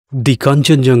The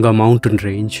Kanchenjunga mountain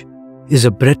range is a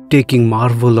breathtaking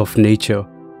marvel of nature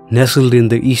nestled in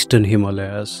the eastern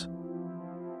Himalayas.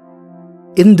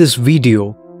 In this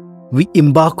video, we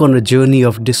embark on a journey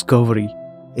of discovery,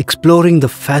 exploring the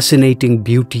fascinating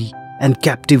beauty and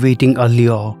captivating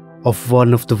allure of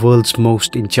one of the world's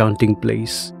most enchanting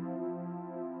places.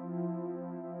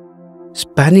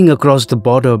 Spanning across the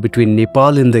border between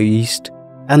Nepal in the east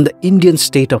and the Indian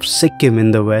state of Sikkim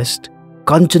in the west,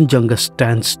 Kanchenjunga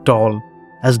stands tall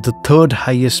as the third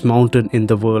highest mountain in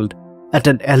the world at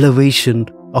an elevation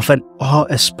of an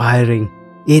awe-inspiring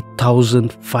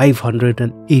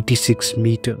 8,586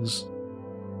 meters.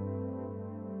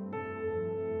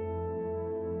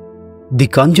 The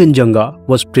Kanchenjunga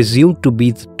was presumed to be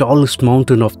the tallest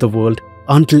mountain of the world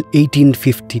until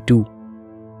 1852.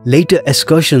 Later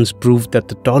excursions proved that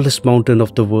the tallest mountain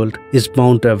of the world is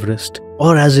Mount Everest,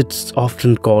 or as it's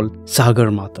often called,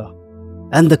 Sagarmatha.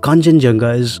 And the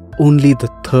Kanchenjunga is only the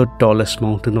third tallest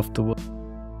mountain of the world.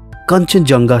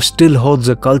 Kanchenjunga still holds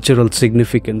a cultural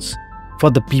significance for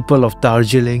the people of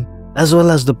Darjeeling as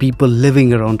well as the people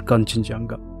living around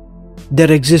Kanchenjunga. There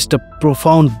exists a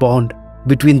profound bond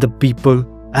between the people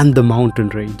and the mountain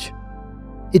range.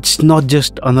 It's not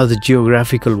just another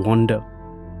geographical wonder.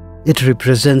 It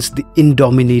represents the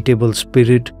indomitable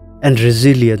spirit and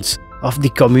resilience of the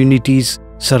communities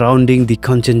surrounding the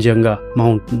Kanchenjunga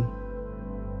mountain.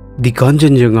 The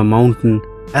Kanchenjunga mountain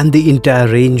and the entire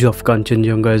range of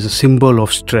Kanchenjunga is a symbol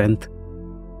of strength.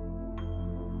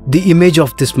 The image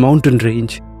of this mountain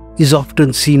range is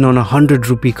often seen on a 100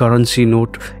 rupee currency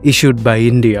note issued by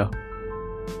India.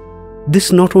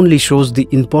 This not only shows the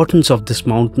importance of this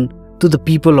mountain to the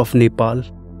people of Nepal,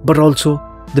 but also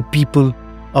the people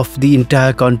of the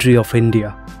entire country of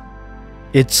India.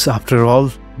 It's, after all,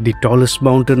 the tallest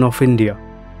mountain of India.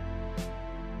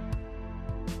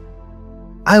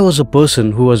 I was a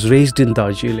person who was raised in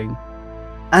Darjeeling,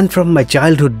 and from my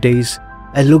childhood days,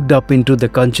 I looked up into the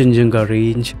Kanchenjunga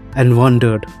range and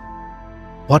wondered,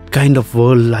 what kind of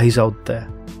world lies out there?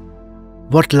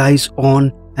 What lies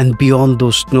on and beyond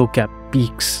those snow-capped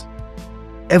peaks?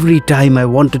 Every time I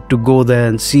wanted to go there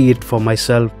and see it for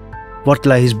myself, what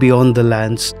lies beyond the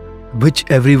lands which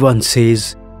everyone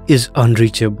says is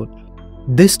unreachable.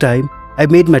 This time, I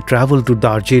made my travel to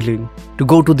Darjeeling to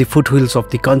go to the foothills of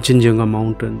the Kanchenjunga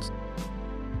mountains.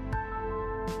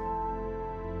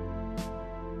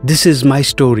 This is my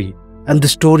story and the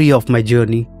story of my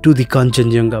journey to the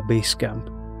Kanchanjunga Base Camp.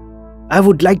 I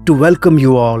would like to welcome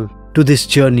you all to this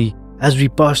journey as we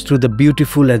pass through the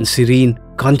beautiful and serene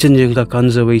Kanchenjunga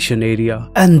Conservation Area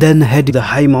and then head to the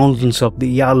high mountains of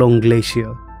the Yalong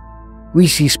Glacier. We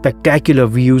see spectacular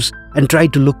views and try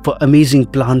to look for amazing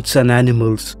plants and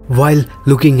animals while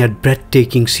looking at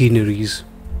breathtaking sceneries.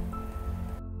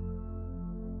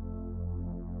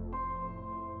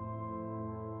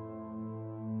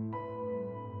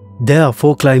 There are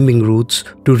 4 climbing routes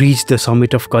to reach the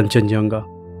summit of Kanchenjunga,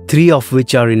 3 of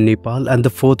which are in Nepal and the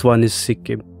 4th one is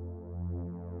Sikkim.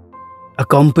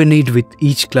 Accompanied with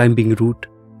each climbing route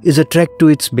is a trek to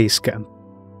its base camp.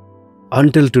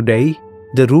 Until today,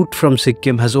 the route from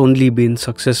Sikkim has only been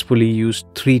successfully used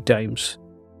 3 times.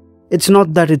 It's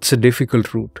not that it's a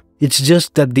difficult route, it's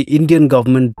just that the Indian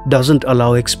government doesn't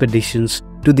allow expeditions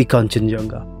to the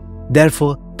Kanchenjunga.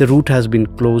 Therefore, the route has been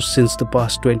closed since the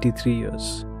past 23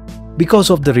 years. Because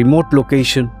of the remote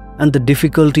location and the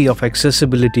difficulty of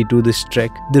accessibility to this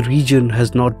trek, the region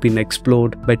has not been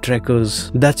explored by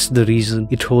trekkers. That's the reason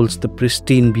it holds the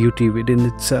pristine beauty within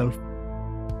itself.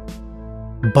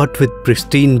 But with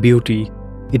pristine beauty,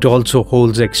 it also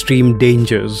holds extreme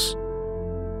dangers.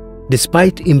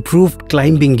 Despite improved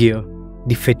climbing gear,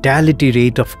 the fatality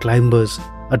rate of climbers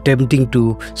attempting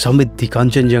to summit the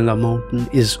Kanchenjunga mountain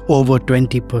is over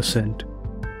 20%.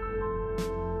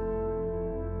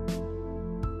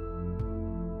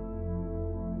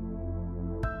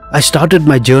 I started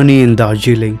my journey in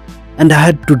Darjeeling and I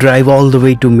had to drive all the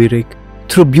way to Mirik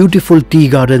through beautiful tea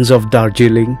gardens of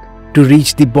Darjeeling to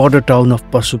reach the border town of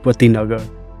Pashupatinagar.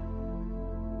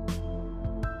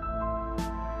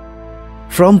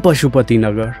 From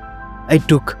Pashupatinagar, I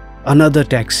took another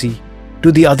taxi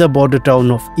to the other border town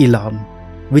of Ilam,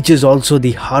 which is also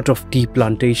the heart of tea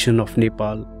plantation of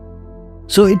Nepal.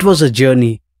 So it was a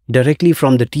journey directly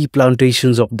from the tea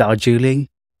plantations of Darjeeling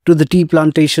to the tea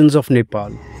plantations of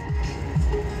Nepal.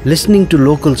 Listening to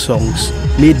local songs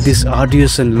made this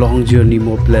arduous and long journey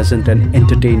more pleasant and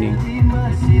entertaining.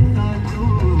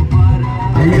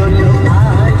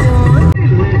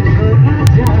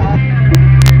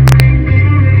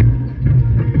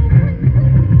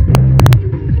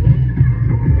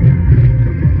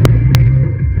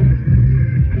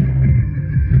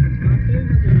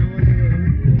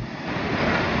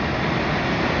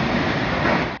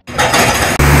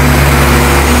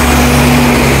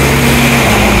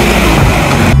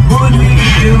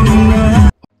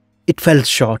 It felt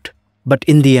short, but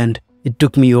in the end, it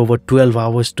took me over 12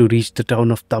 hours to reach the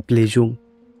town of Taplejung.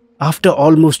 After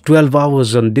almost 12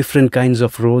 hours on different kinds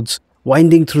of roads,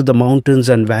 winding through the mountains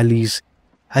and valleys,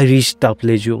 I reached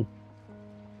Taplejung.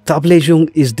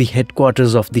 Taplejung is the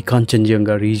headquarters of the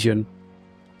Kanchenjunga region.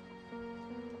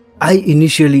 I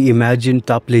initially imagined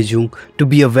Taplejung to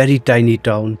be a very tiny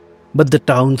town, but the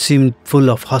town seemed full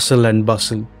of hustle and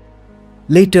bustle.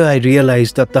 Later I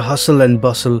realized that the hustle and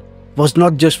bustle was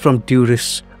not just from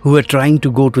tourists who were trying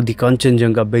to go to the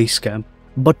Kanchanjunga Base Camp,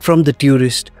 but from the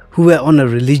tourists who were on a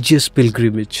religious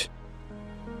pilgrimage.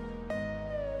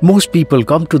 Most people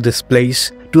come to this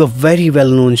place to a very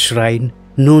well-known shrine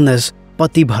known as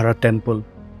Patibhara Temple.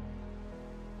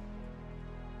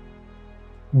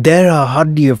 There are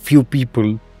hardly a few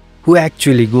people who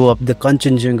actually go up the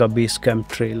Kanchenjunga Base Camp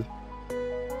trail.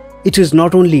 It is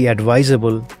not only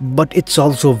advisable, but it's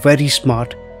also very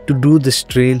smart to do this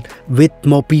trail with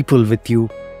more people with you.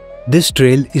 This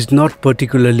trail is not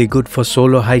particularly good for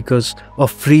solo hikers or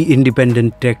free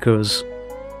independent trekkers.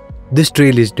 This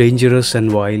trail is dangerous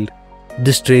and wild.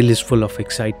 This trail is full of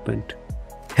excitement.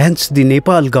 Hence, the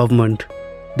Nepal government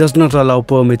does not allow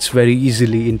permits very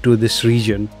easily into this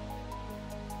region.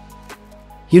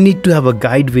 You need to have a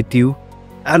guide with you,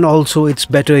 and also it's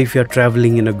better if you're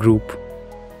traveling in a group.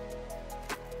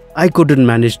 I couldn't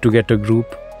manage to get a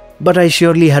group, but I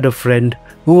surely had a friend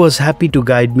who was happy to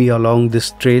guide me along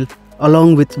this trail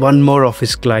along with one more of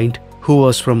his client who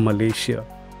was from Malaysia.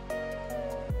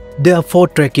 There are 4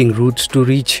 trekking routes to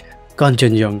reach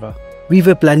Kanchenjunga. We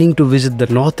were planning to visit the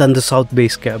north and the south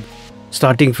base camp.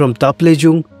 Starting from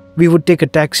Taplejung, we would take a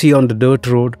taxi on the dirt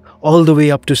road all the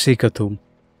way up to Sekatum.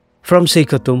 From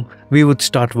Sekatum, we would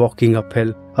start walking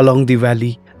uphill along the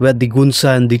valley where the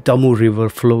Gunsa and the Tamu river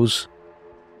flows.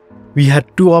 We had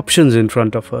 2 options in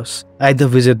front of us, either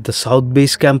visit the south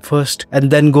base camp first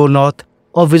and then go north,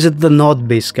 or visit the north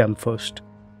base camp first.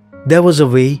 There was a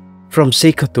way from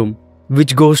Sekatum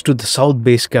which goes to the south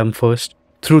base camp first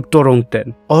through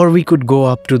Torongten, or we could go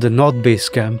up to the north base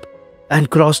camp and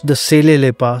cross the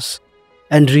Selele Pass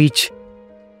and reach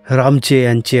Ramche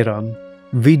and Cheram.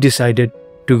 We decided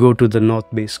to go to the north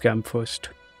base camp first.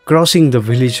 Crossing the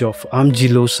village of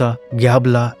Amjilosa,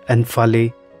 Gyabla and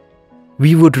Fale,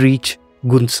 we would reach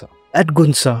Gunsa. At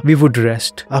Gunsa, we would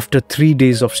rest after 3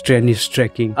 days of strenuous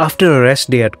trekking. After a rest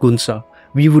day at Gunsa,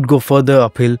 we would go further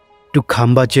uphill to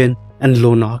Khambachen and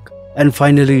Lonak and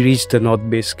finally reach the north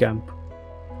base camp.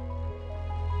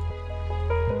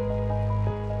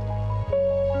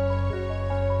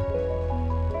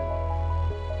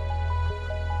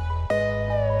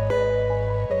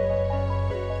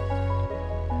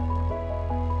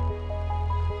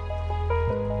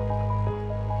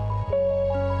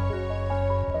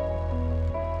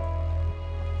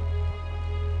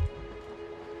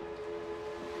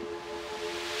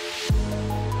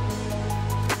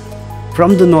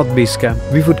 From the north base camp,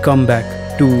 we would come back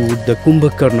to the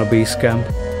Kumbhakarna base camp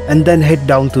and then head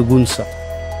down to Gunsa.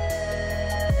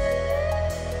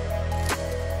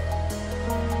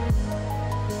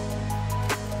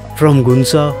 From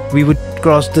Gunsa, we would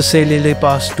cross the Selele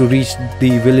Pass to reach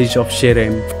the village of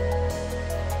Sherem.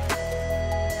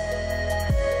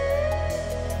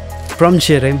 From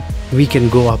Sherem, we can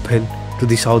go uphill to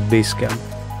the south base camp.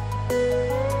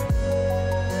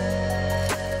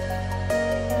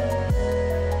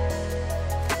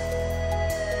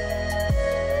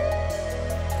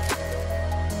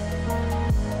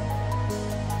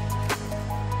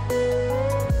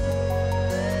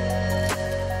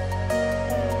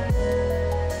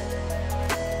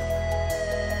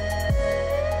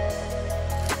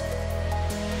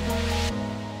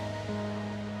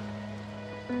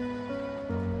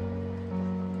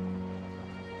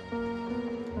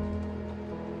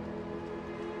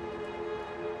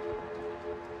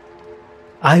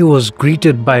 I was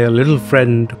greeted by a little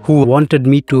friend who wanted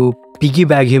me to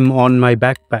piggyback him on my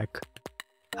backpack.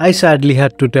 I sadly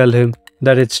had to tell him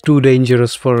that it's too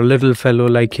dangerous for a little fellow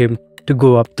like him to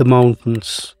go up the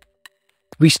mountains.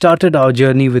 We started our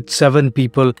journey with 7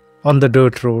 people on the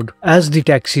dirt road. As the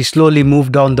taxi slowly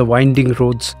moved down the winding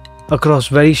roads across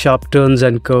very sharp turns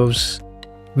and curves,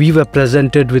 we were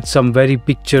presented with some very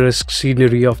picturesque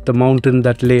scenery of the mountain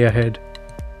that lay ahead.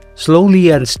 Slowly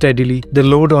and steadily, the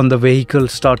load on the vehicle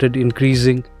started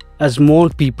increasing as more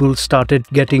people started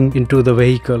getting into the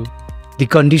vehicle. The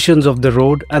conditions of the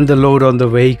road and the load on the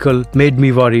vehicle made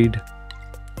me worried.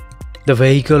 The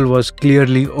vehicle was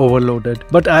clearly overloaded,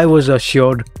 but I was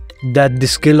assured that the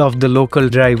skill of the local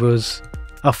drivers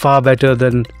are far better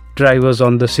than drivers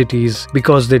on the cities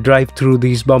because they drive through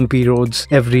these bumpy roads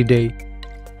every day.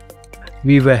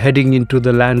 we were heading into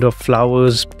the land of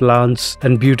flowers, plants,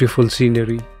 and beautiful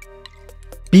scenery.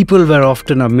 People were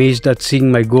often amazed at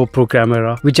seeing my GoPro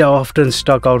camera, which I often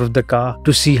stuck out of the car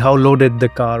to see how loaded the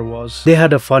car was. They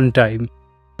had a fun time.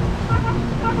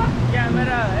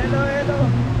 Camera, hello, hello.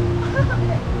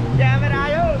 Camera,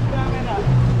 ayo, camera.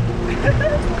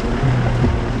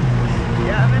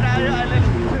 Camera, ayo,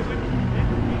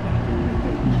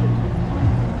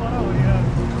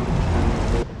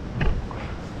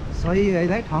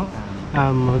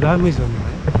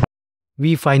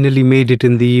 We finally made it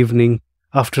in the evening.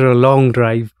 After a long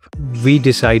drive, we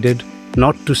decided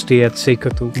not to stay at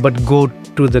Sekatu, but go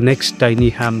to the next tiny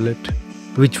hamlet,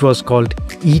 which was called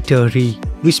Itinerary.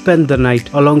 We spent the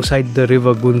night alongside the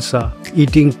river Gunsa,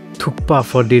 eating thukpa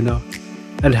for dinner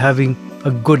and having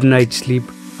a good night's sleep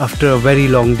after a very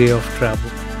long day of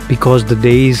travel, because the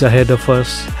days ahead of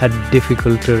us had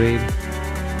difficult terrain.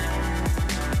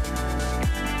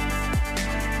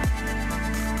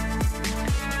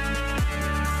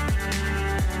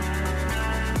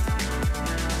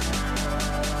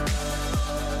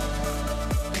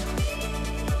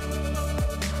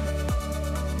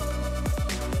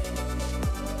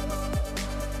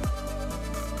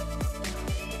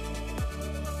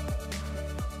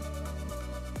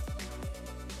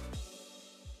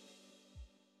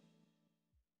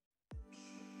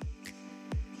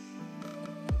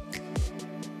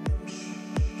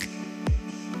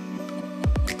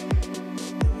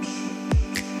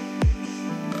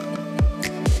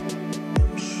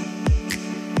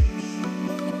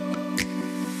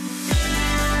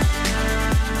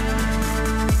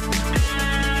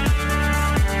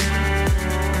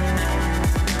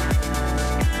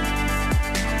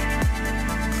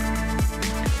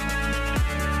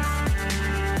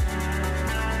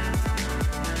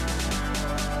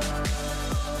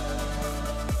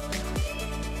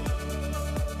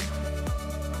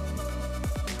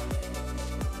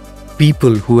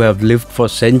 People who have lived for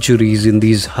centuries in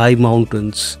these high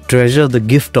mountains treasure the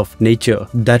gift of nature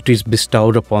that is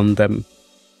bestowed upon them.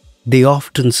 They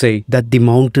often say that the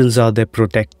mountains are their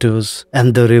protectors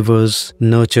and the rivers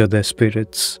nurture their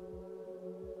spirits.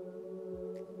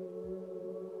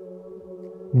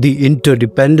 The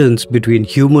interdependence between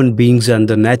human beings and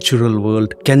the natural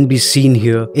world can be seen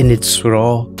here in its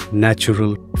raw,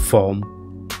 natural form.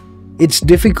 It's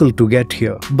difficult to get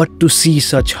here, but to see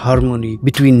such harmony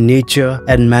between nature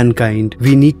and mankind,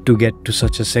 we need to get to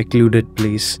such a secluded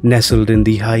place nestled in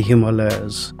the high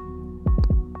Himalayas.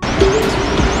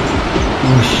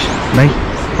 भाइ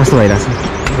कस्तो भइराछ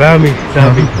रामी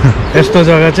यस्तो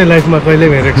जग्गा चाहिँ लाइफमा कहिले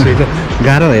भेटेको छैन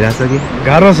गाह्रो भइराछ कि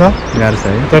गाह्रो छ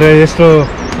है तर यस्तो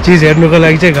चीज हेर्नुको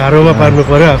लागि चाहिँ गाह्रोमा पार्नु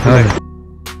पर्यो आफुलाई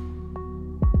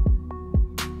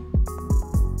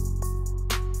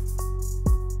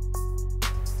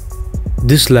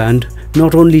This land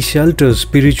not only shelters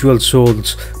spiritual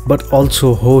souls but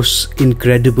also hosts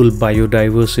incredible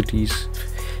biodiversities.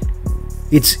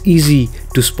 It's easy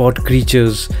to spot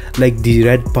creatures like the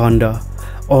red panda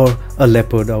or a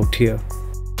leopard out here.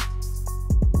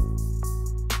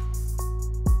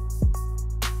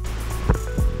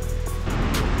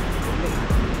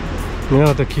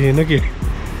 यहाँ त के हैन के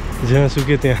जहाँ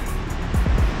सुके त्यहाँ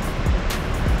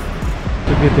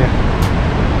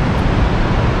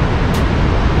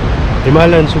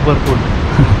Himalayan superfood.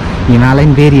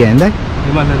 Himalayan berry है ना?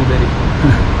 Himalayan berry,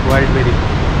 wild berry.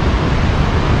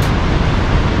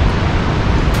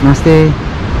 नमस्ते.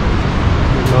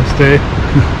 नमस्ते.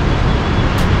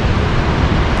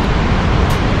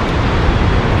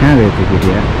 कहाँ गए थे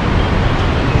कुटिया?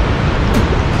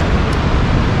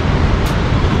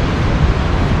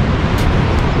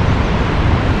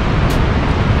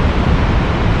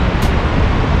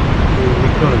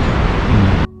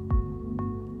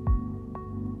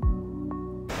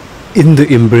 In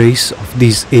the embrace of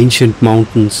these ancient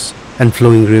mountains and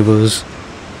flowing rivers,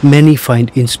 many find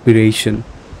inspiration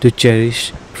to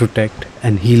cherish, protect,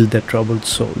 and heal their troubled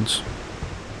souls.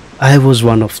 I was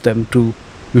one of them too,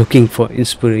 looking for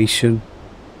inspiration.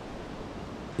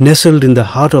 Nestled in the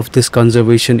heart of this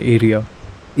conservation area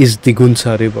is the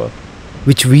Gunsa River,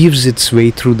 which weaves its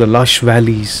way through the lush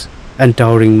valleys and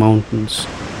towering mountains.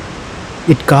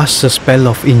 It casts a spell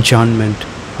of enchantment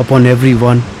upon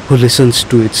everyone who listens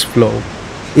to its flow.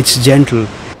 It's gentle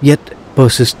yet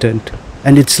persistent,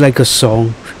 and it's like a song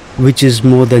which is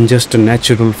more than just a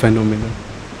natural phenomenon.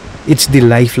 It's the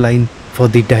lifeline for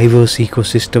the diverse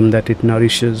ecosystem that it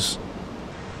nourishes.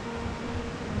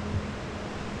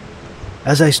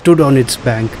 As I stood on its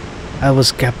bank, I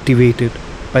was captivated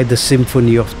by the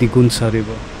symphony of the Gunsa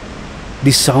River.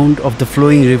 The sound of the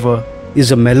flowing river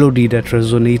is a melody that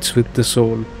resonates with the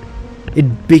soul.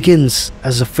 It begins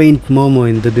as a faint murmur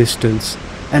in the distance,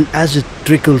 and as it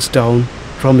trickles down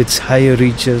from its higher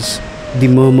reaches, the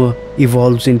murmur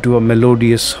evolves into a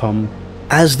melodious hum.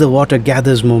 As the water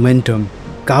gathers momentum,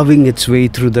 carving its way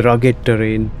through the rugged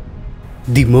terrain,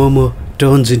 the murmur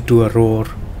turns into a roar,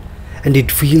 and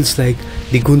it feels like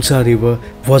the Gunsa River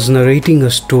was narrating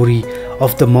a story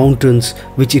of the mountains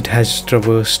which it has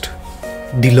traversed.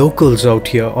 The locals out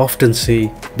here often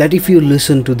say that if you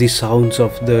listen to the sounds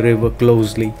of the river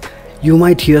closely, you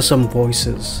might hear some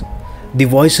voices, the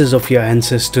voices of your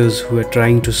ancestors who are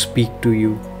trying to speak to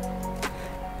you.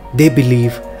 They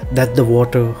believe that the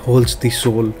water holds the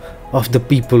soul of the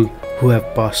people who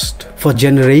have passed. For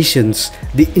generations,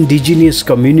 the indigenous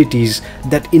communities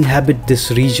that inhabit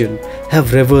this region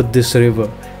have revered this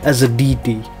river as a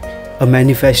deity, a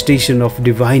manifestation of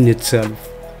divine itself.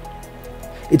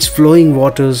 Its flowing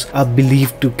waters are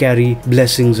believed to carry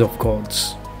blessings of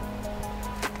gods.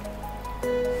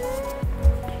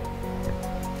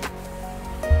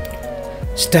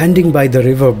 Standing by the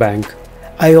river bank,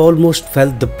 I almost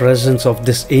felt the presence of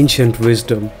this ancient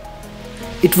wisdom.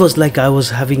 It was like I was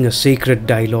having a sacred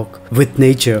dialogue with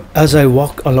nature. As I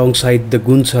walked alongside the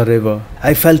Gunsa River,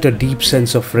 I felt a deep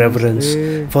sense of reverence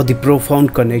for the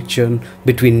profound connection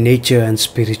between nature and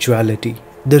spirituality.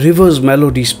 The river's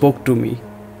melody spoke to me.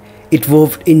 It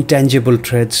wove intangible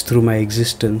threads through my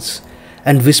existence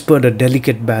and whispered a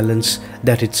delicate balance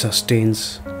that it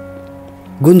sustains.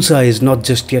 Gunsa is not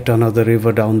just yet another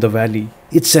river down the valley.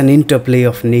 It's an interplay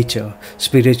of nature,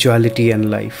 spirituality and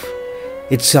life.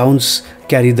 Its sounds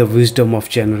carry the wisdom of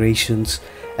generations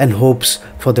and hopes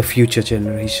for the future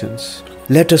generations.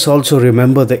 Let us also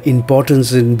remember the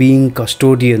importance in being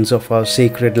custodians of our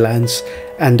sacred lands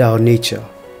and our nature.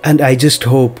 And I just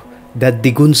hope that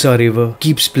the Gunsa River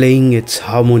keeps playing its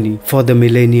harmony for the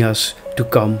millennia to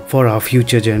come for our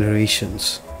future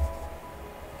generations.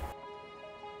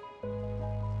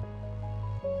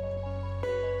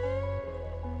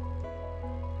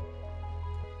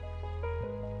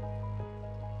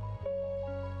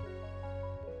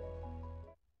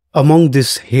 Among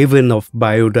this haven of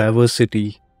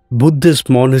biodiversity, Buddhist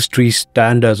monasteries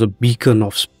stand as a beacon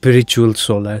of spiritual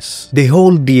solace. They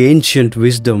hold the ancient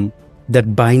wisdom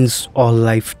that binds all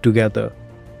life together,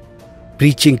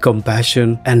 preaching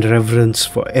compassion and reverence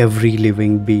for every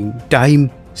living being.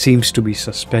 Time seems to be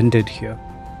suspended here,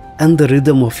 and the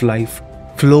rhythm of life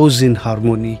flows in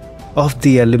harmony of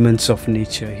the elements of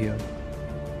nature here.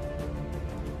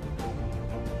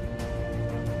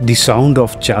 The sound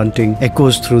of chanting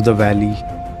echoes through the valley.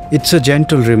 It's a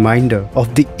gentle reminder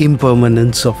of the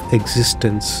impermanence of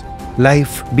existence,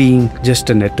 life being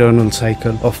just an eternal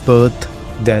cycle of birth,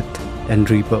 death, and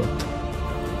rebirth.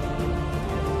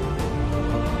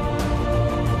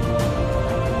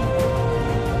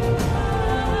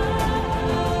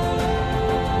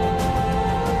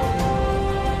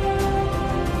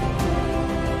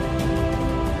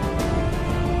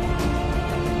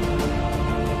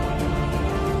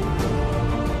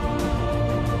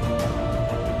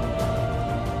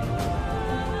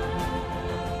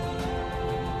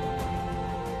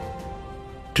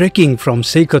 Trekking from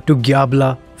Seka to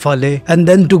Gyabla, Phale and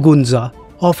then to Gunsa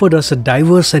offered us a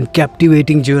diverse and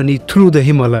captivating journey through the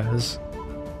Himalayas.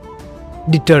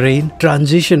 The terrain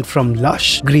transitioned from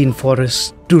lush green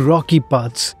forests to rocky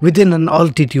paths within an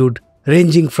altitude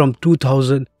ranging from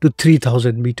 2000 to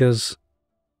 3000 meters.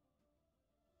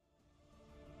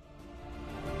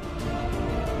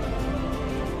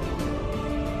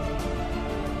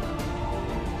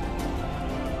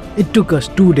 It took us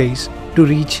 2 days to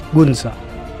reach Gunsa.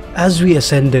 As we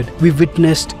ascended, we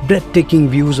witnessed breathtaking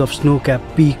views of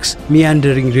snow-capped peaks,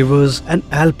 meandering rivers, and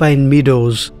alpine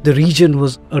meadows. The region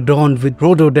was adorned with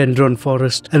rhododendron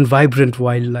forest and vibrant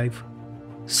wildlife.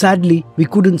 Sadly, we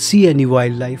couldn't see any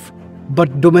wildlife,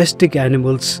 but domestic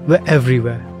animals were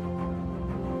everywhere.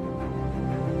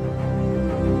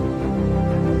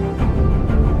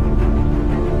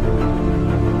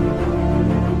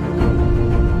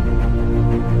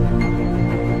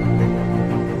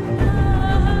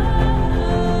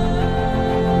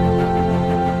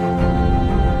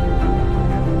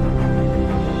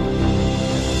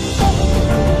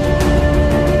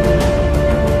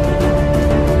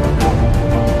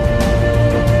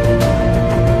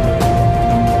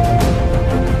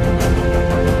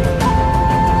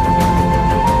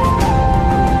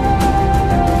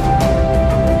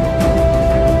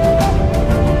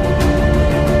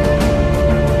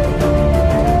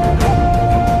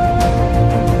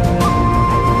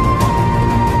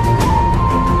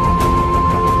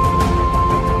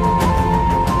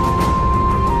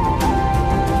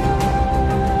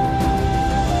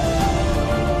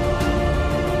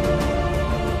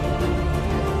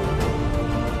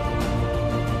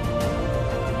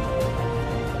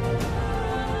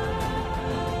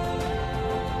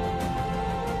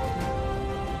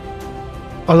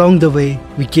 Along the way,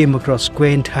 we came across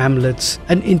quaint hamlets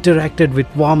and interacted with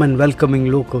warm and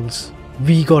welcoming locals.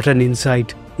 We got an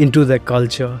insight into their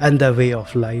culture and their way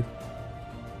of life.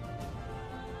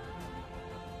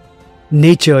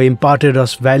 Nature imparted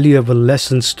us valuable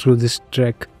lessons through this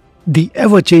trek. The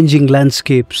ever-changing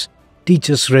landscapes teach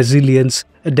us resilience,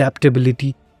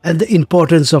 adaptability, and the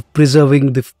importance of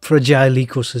preserving the fragile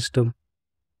ecosystem.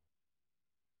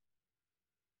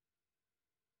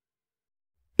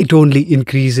 It only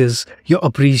increases your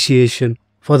appreciation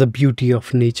for the beauty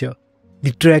of nature.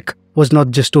 The trek was not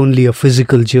just only a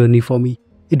physical journey for me,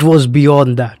 it was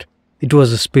beyond that. It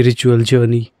was a spiritual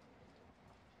journey.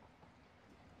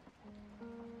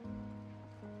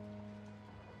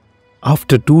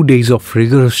 After 2 days of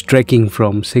rigorous trekking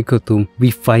from Sekatum, we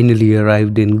finally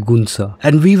arrived in Gunsa,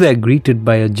 and we were greeted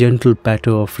by a gentle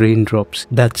patter of raindrops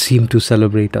that seemed to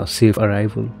celebrate our safe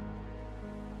arrival.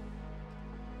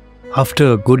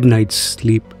 After a good night's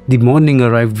sleep, the morning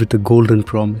arrived with a golden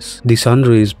promise. The sun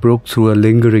rays broke through a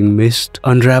lingering mist,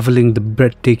 unraveling the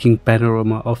breathtaking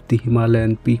panorama of the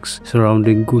Himalayan peaks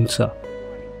surrounding Gunsa.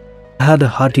 I had a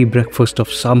hearty breakfast of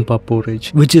sampa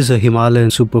porridge, which is a Himalayan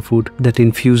superfood that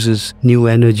infuses new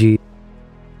energy.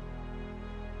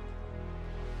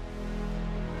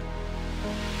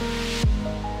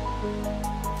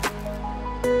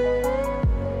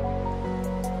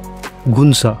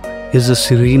 Gunsa is a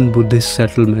serene Buddhist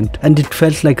settlement, and it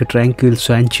felt like a tranquil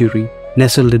sanctuary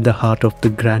nestled in the heart of the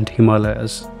Grand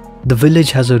Himalayas. The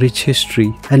village has a rich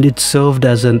history, and it served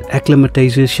as an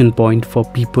acclimatization point for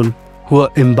people who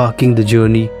are embarking the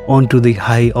journey onto the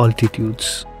high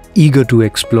altitudes. Eager to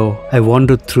explore, I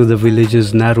wandered through the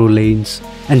village's narrow lanes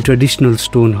and traditional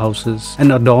stone houses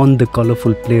and adorned the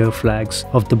colorful player flags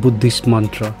of the Buddhist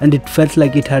mantra, and it felt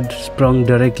like it had sprung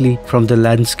directly from the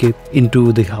landscape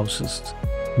into the houses.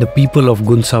 The people of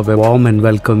Gunsa were warm and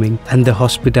welcoming, and their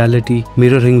hospitality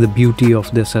mirroring the beauty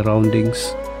of their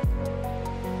surroundings.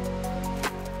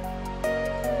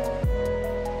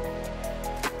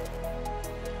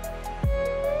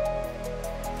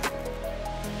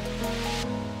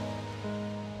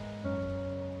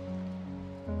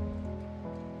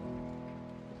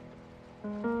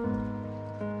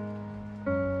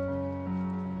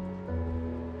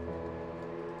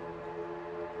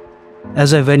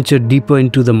 As I ventured deeper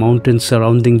into the mountains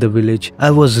surrounding the village,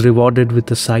 I was rewarded with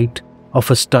the sight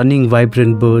of a stunning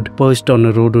vibrant bird perched on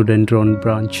a rhododendron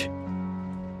branch.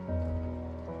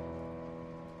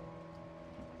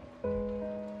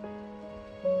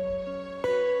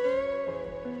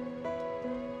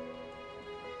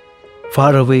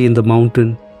 Far away in the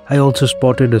mountain, I also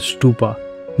spotted a stupa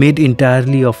made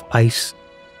entirely of ice,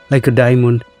 like a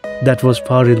diamond that was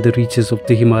far in the reaches of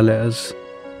the Himalayas.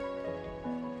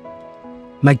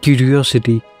 My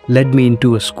curiosity led me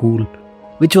into a school,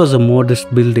 which was a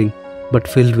modest building but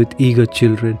filled with eager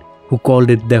children who called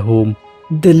it their home.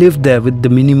 They lived there with the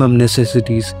minimum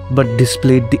necessities but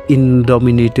displayed the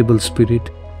indomitable spirit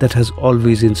that has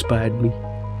always inspired me.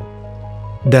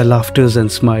 Their laughters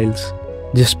and smiles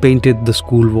just painted the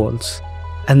school walls,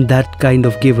 and that kind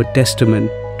of gave a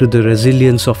testament to the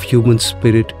resilience of human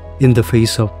spirit in the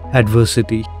face of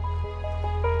adversity.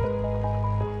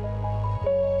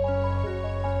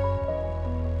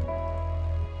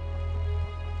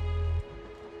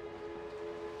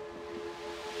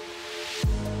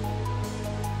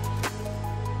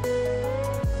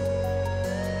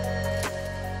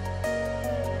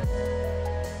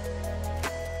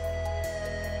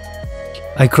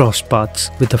 I crossed paths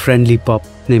with a friendly pup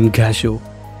named Gasho.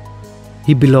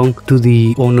 He belonged to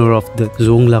the owner of the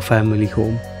Zongla family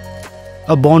home.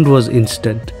 Our bond was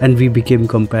instant and we became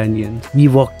companions. We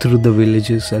walked through the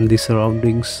villages and the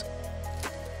surroundings.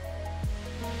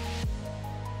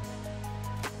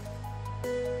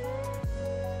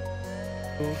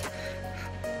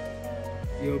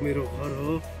 यो मेरो घर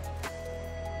हो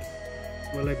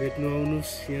मलाई भेट्नु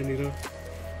आउनुस् यहाँनिर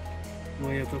म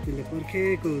यहाँ तपाईले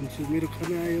पर्खेको हुन्छु मेरो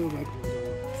खाना आयो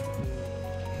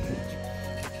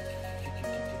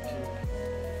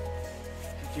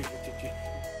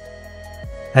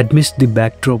Amidst the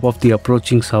backdrop of the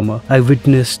approaching summer, I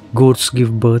witnessed goats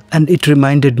give birth, and it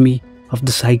reminded me of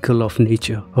the cycle of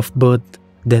nature, of birth,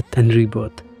 death and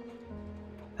rebirth.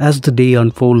 As the day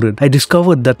unfolded, I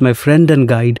discovered that my friend and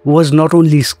guide was not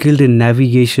only skilled in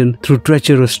navigation through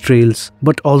treacherous trails,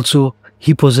 but also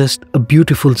he possessed a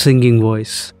beautiful singing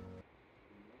voice.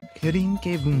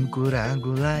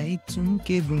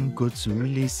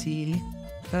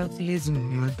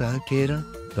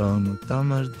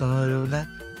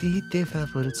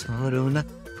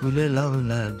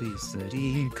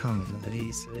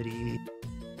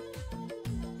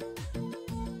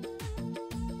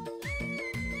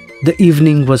 The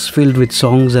evening was filled with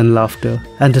songs and laughter,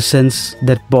 and a sense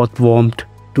that brought warmth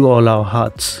to all our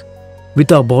hearts.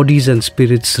 With our bodies and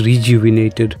spirits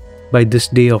rejuvenated by this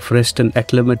day of rest and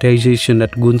acclimatization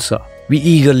at Gunsa, we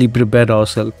eagerly prepared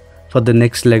ourselves for the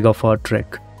next leg of our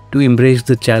trek to embrace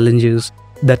the challenges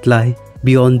that lie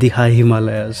beyond the high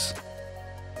Himalayas.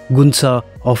 Gunsa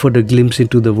offered a glimpse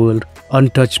into the world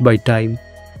untouched by time.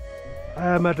 I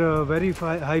am at a very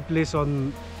high place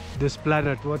on this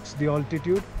planet. What's the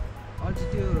altitude?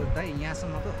 Altitude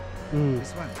yahamsम्म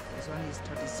this one is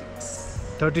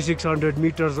 3600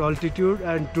 meters altitude,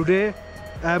 and today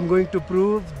I am going to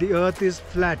prove the earth is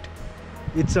flat.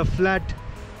 It's a flat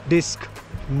disc,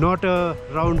 not a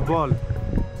round ball.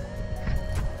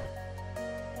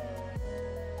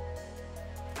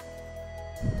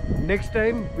 Next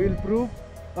time we'll prove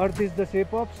earth is the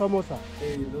shape of samosa.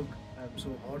 Hey look, I'm so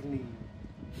horny.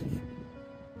 I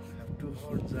have 2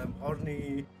 horns, I'm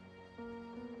horny.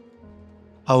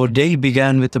 Our day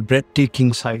began with a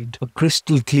breathtaking sight, a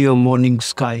crystal clear morning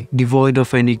sky devoid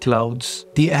of any clouds.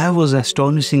 The air was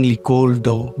astonishingly cold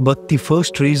though, but the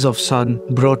first rays of sun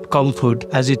brought comfort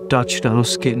as it touched our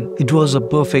skin. It was a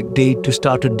perfect day to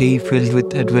start a day filled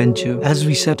with adventure as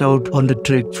we set out on the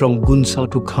trek from Gunsa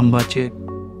to Khambache.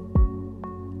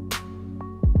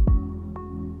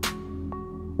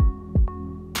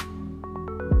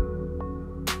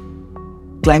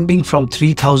 Climbing from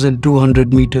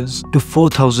 3,200 meters to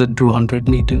 4,200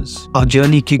 meters. Our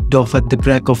journey kicked off at the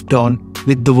crack of dawn,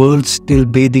 with the world still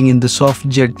bathing in the soft,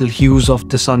 gentle hues of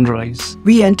the sunrise.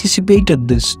 We anticipated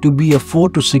this to be a 4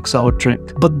 to 6 hour trek,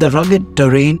 but the rugged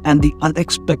terrain and the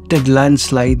unexpected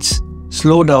landslides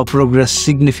slowed our progress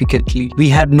significantly. We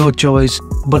had no choice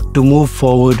but to move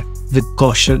forward with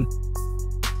caution.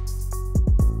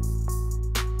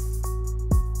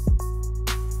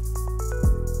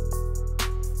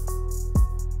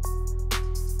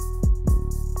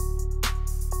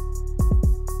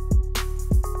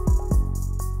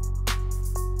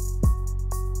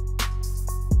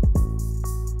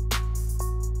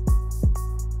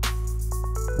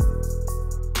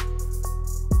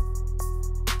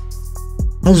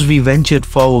 As we ventured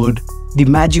forward, the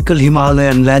magical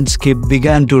Himalayan landscape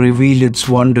began to reveal its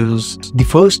wonders. The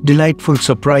first delightful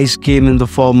surprise came in the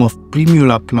form of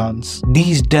primula plants.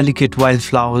 These delicate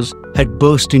wildflowers had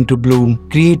burst into bloom,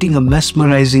 creating a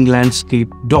mesmerizing landscape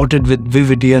dotted with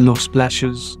vivid yellow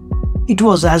splashes. It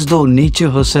was as though nature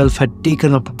herself had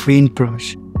taken up a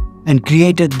paintbrush and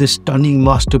created this stunning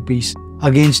masterpiece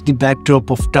against the backdrop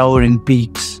of towering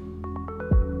peaks.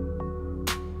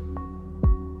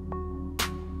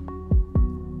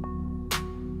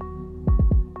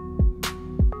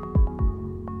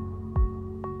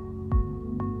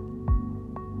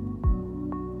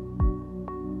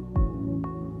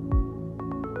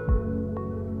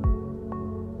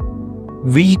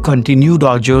 We continued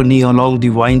our journey along the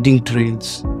winding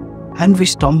trails, and we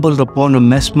stumbled upon a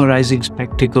mesmerizing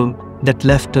spectacle that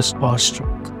left us awestruck.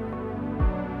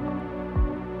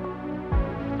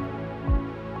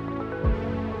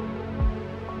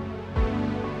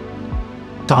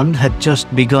 The sun had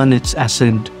just begun its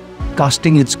ascent,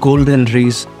 casting its golden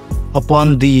rays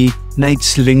upon the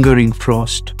night's lingering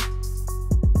frost.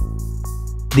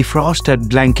 The frost had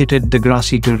blanketed the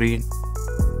grassy terrain.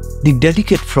 The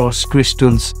delicate frost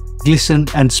crystals glistened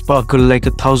and sparkled like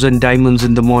 1,000 diamonds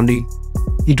in the morning.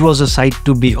 It was a sight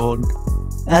to behold.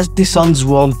 As the sun's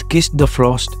warmth kissed the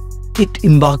frost, it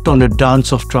embarked on a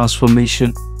dance of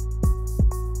transformation.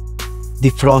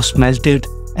 The frost melted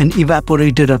and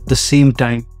evaporated at the same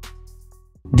time.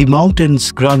 The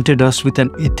mountains granted us with an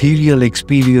ethereal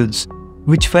experience,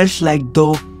 which felt like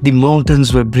though the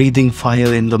mountains were breathing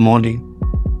fire in the morning.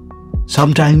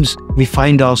 Sometimes we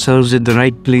find ourselves in the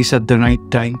right place at the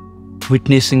right time,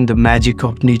 witnessing the magic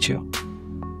of nature.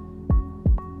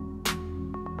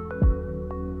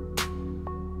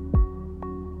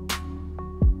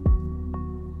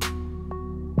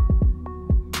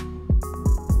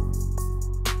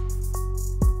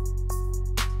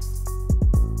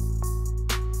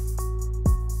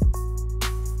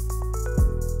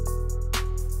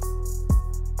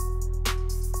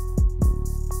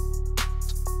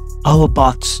 Our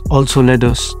paths also led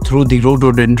us through the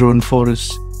rhododendron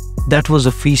forest. That was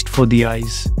a feast for the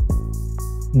eyes.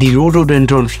 The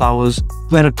rhododendron flowers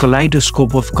were a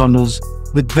kaleidoscope of colors,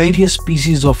 with various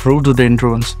species of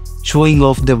rhododendrons showing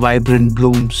off their vibrant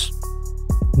blooms.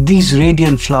 These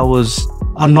radiant flowers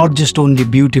are not just only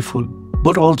beautiful,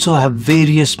 but also have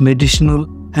various medicinal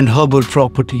and herbal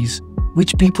properties,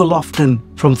 which people often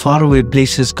from faraway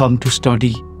places come to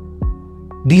study.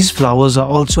 These flowers are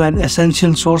also an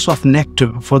essential source of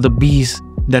nectar for the bees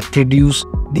that produce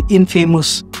the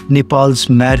infamous Nepal's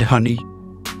mad honey.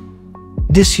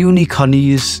 This unique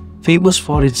honey is famous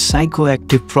for its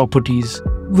psychoactive properties,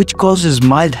 which causes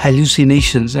mild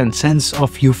hallucinations and sense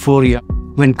of euphoria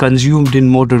when consumed in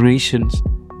moderation.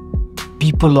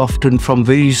 People often from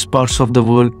various parts of the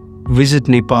world visit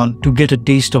Nepal to get a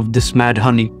taste of this mad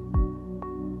honey.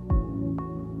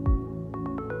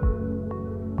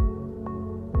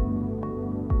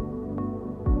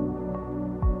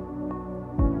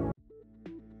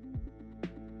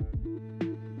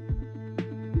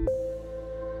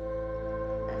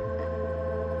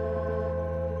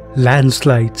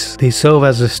 Landslides, they serve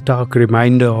as a stark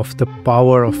reminder of the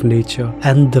power of nature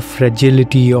and the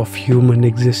fragility of human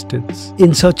existence.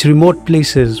 In such remote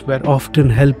places where often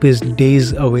help is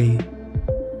days away,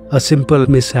 a simple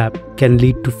mishap can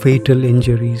lead to fatal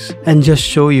injuries and just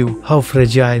show you how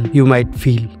fragile you might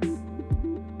feel.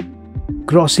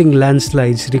 Crossing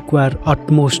landslides require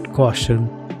utmost caution.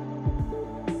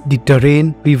 The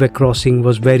terrain we were crossing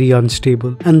was very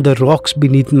unstable, and the rocks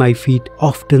beneath my feet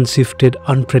often shifted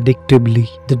unpredictably.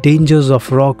 The dangers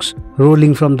of rocks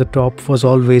rolling from the top was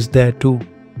always there too.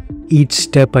 Each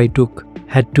step I took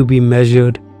had to be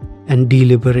measured and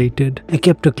deliberated. I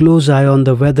kept a close eye on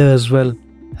the weather as well,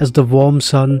 as the warm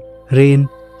sun, rain,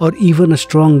 or even a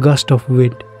strong gust of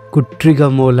wind could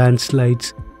trigger more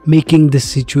landslides, making this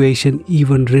situation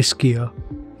even riskier.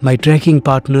 My trekking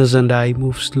partners and I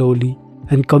moved slowly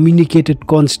and communicated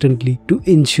constantly to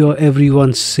ensure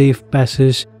everyone's safe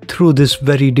passage through this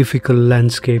very difficult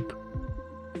landscape.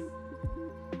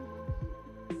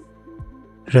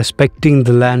 Respecting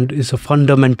the land is a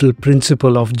fundamental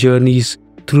principle of journeys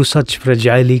through such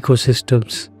fragile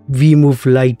ecosystems. We move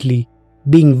lightly,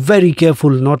 being very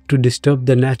careful not to disturb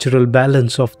the natural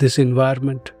balance of this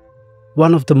environment.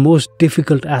 One of the most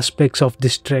difficult aspects of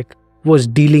this trek was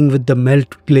dealing with the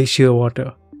melt glacier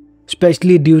water.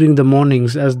 Especially during the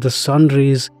mornings as the sun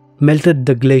rays melted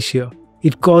the glacier.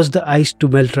 It caused the ice to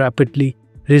melt rapidly,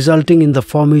 resulting in the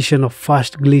formation of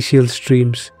fast glacial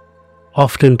streams.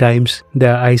 Oftentimes,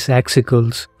 there are ice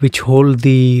axicles which hold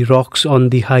the rocks on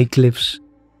the high cliffs.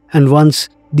 And once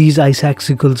these ice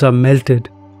axicles are melted,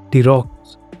 the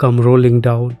rocks come rolling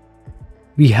down.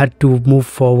 We had to move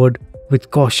forward with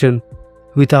caution,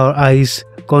 with our eyes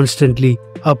constantly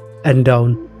up and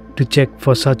down to check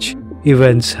for such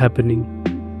events happening.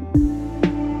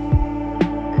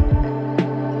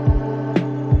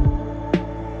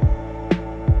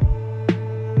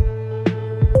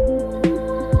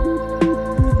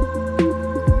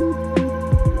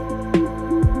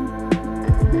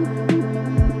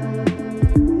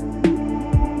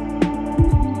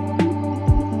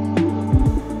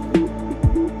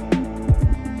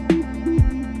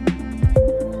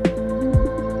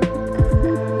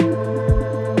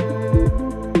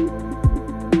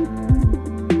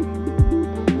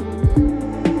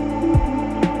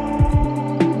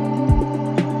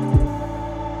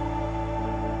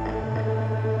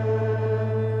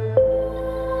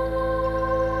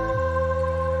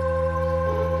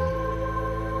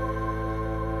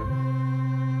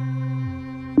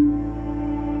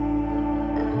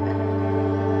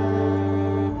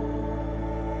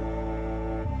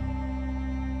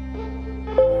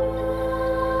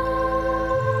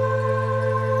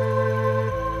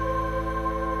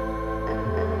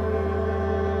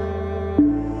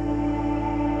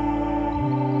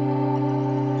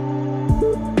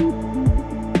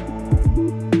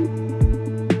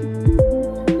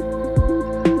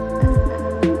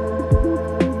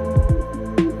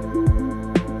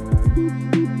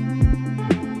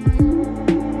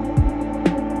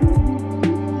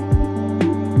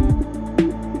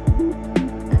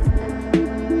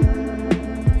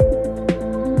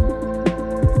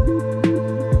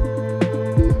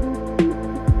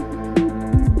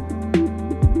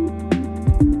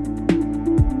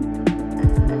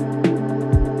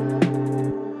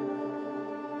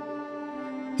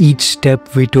 Each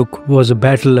step we took was a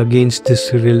battle against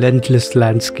this relentless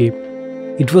landscape.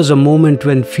 It was a moment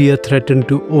when fear threatened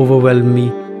to overwhelm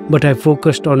me, but I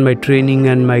focused on my training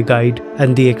and my guide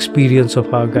and the experience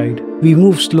of our guide. We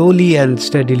moved slowly and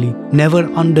steadily, never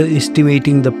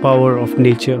underestimating the power of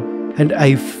nature, and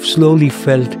I slowly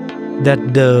felt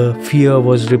that the fear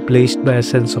was replaced by a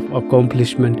sense of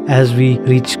accomplishment as we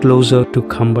reached closer to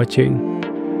Khambacheng.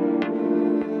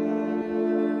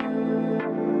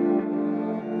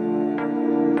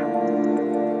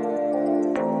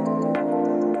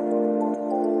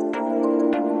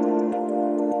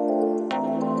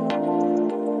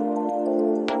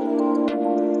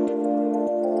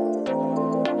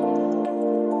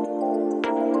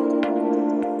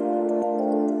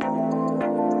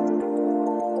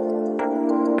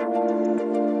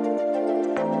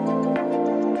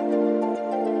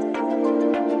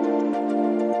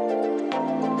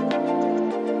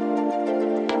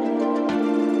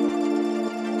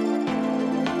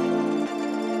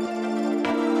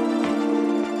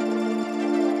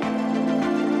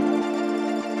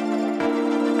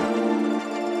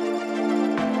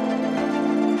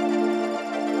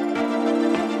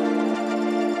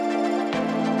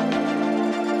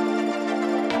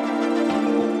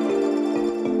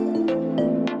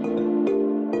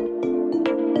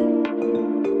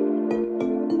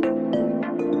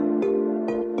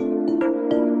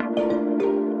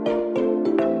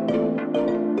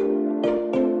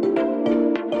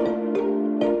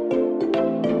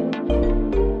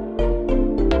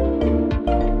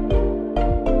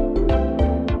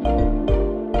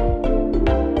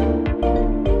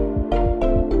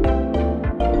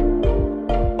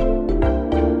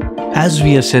 As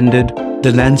we ascended,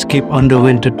 the landscape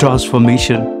underwent a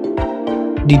transformation.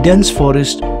 The dense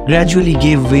forest gradually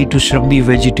gave way to shrubby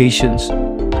vegetations,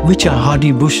 which are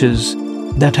hardy bushes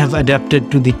that have adapted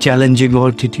to the challenging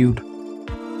altitude.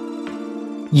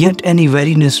 Yet any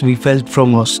weariness we felt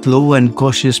from our slow and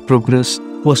cautious progress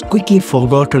was quickly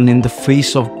forgotten in the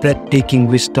face of breathtaking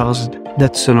vistas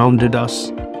that surrounded us.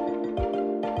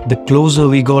 The closer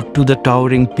we got to the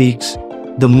towering peaks,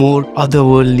 the more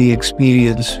otherworldly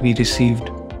experience we received.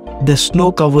 The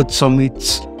snow-covered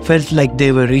summits felt like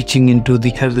they were reaching into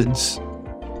the heavens.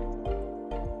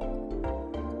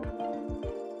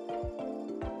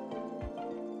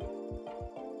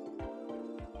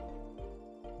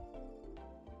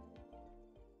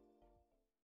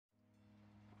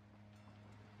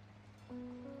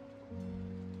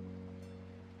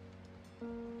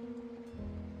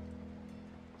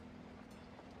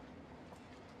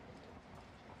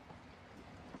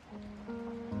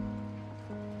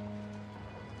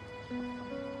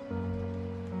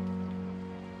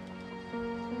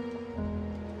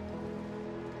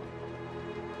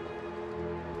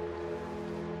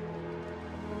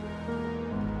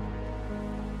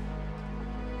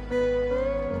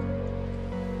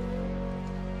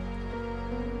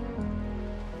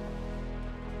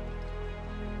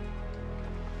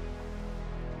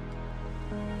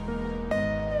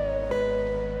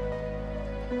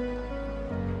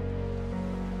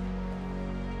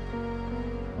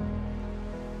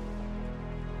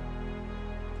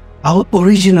 Our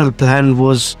original plan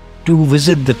was to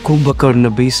visit the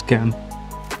Kanchanjunga Base Camp.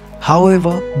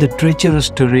 However, the treacherous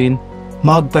terrain,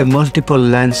 marked by multiple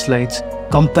landslides,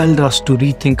 compelled us to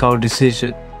rethink our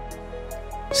decision.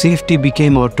 Safety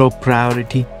became our top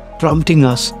priority, prompting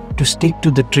us to stick to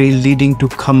the trail leading to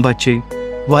Khambache,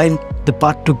 while the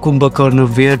path to Kumbhakarna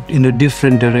veered in a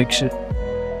different direction.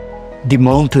 The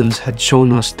mountains had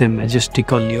shown us their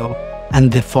majestic allure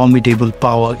and their formidable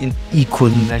power in equal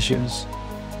measures.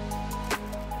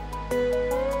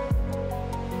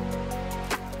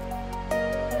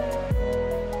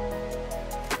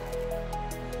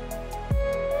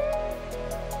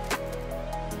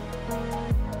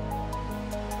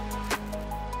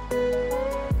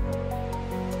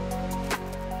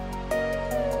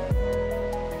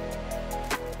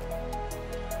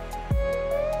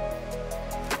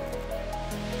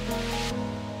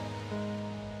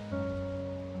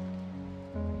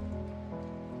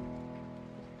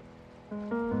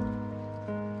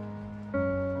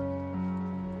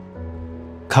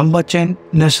 Khambache,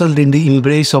 nestled in the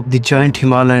embrace of the giant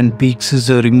Himalayan peaks, is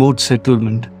a remote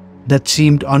settlement that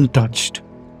seemed untouched.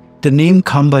 The name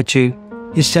Khambache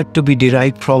is said to be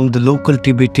derived from the local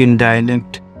Tibetan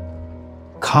dialect.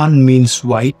 Khan means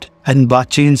white and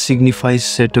Bachen signifies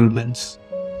settlements.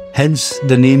 Hence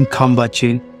the name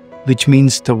Khambache, which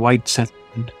means the white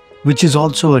settlement, which is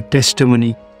also a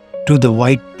testimony to the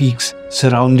white peaks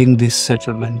surrounding this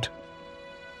settlement.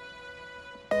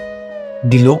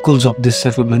 The locals of this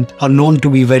settlement are known to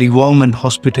be very warm and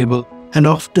hospitable and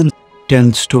often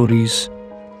tell stories.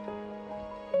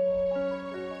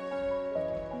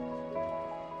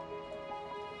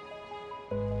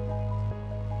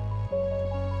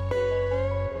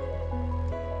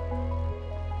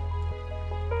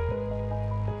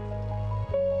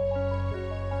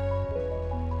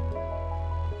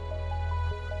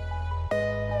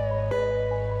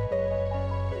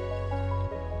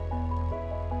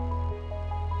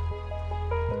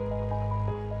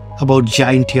 About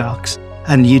giant yaks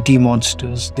and yeti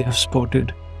monsters they have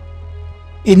spotted.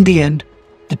 In the end,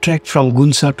 the trek from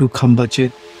Gunsa to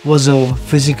Khambache was a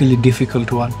physically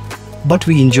difficult one, but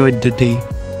we enjoyed the day.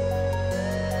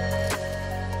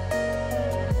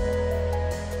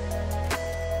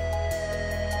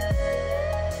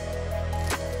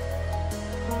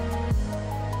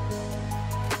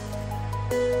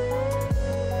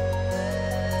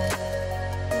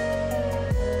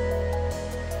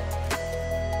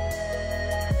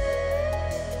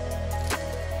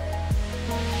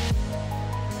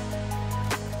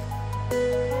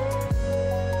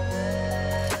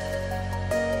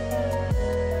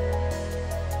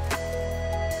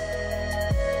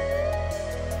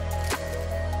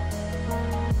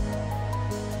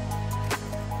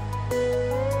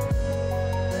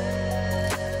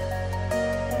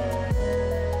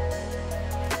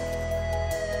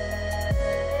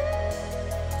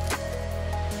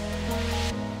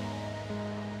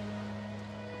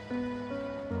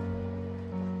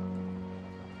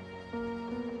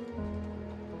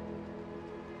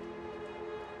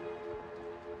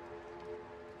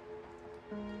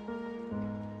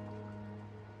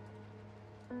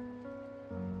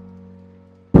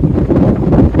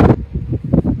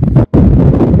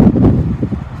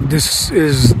 This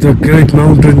is the great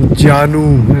mountain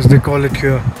Janu, as they call it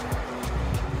here,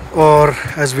 or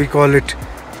as we call it,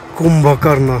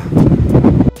 Kumbhakarna.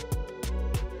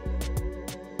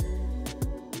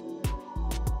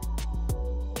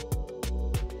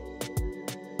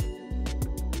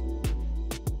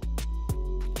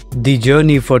 The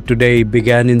journey for today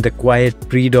began in the quiet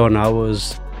pre-dawn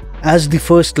hours as the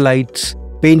first lights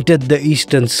painted the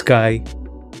eastern sky.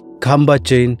 Khamba,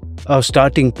 our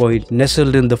starting point,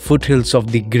 nestled in the foothills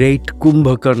of the great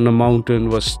Kumbhakarna mountain,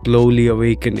 was slowly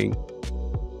awakening.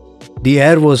 The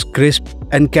air was crisp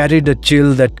and carried a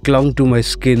chill that clung to my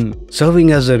skin,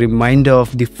 serving as a reminder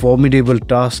of the formidable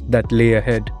task that lay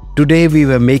ahead. Today we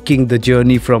were making the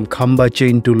journey from Khamba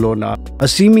to Lonar, a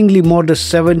seemingly modest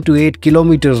 7 to 8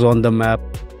 kilometers on the map.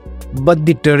 But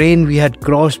the terrain we had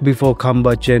crossed before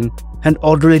Khamba had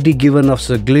already given us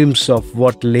a glimpse of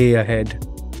what lay ahead.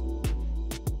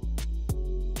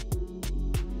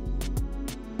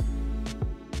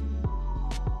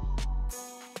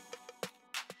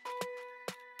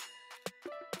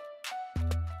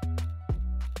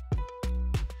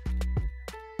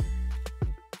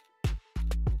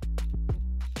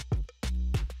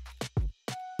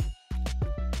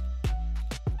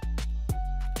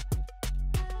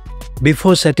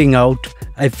 Before setting out,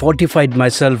 I fortified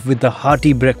myself with a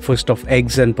hearty breakfast of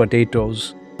eggs and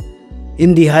potatoes.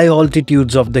 In the high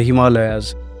altitudes of the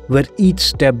Himalayas, where each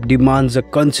step demands a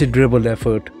considerable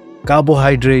effort,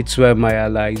 carbohydrates were my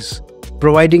allies,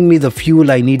 providing me the fuel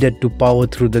I needed to power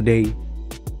through the day.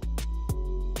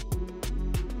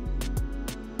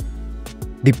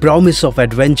 The promise of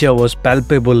adventure was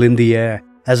palpable in the air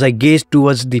as I gazed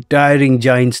towards the towering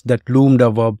giants that loomed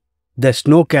above, their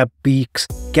snow-capped peaks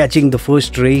catching the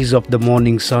first rays of the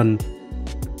morning sun.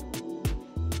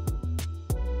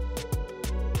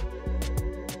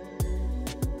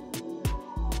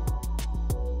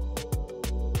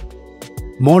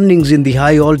 Mornings in the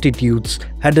high altitudes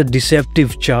had a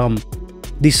deceptive charm.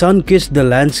 The sun kissed the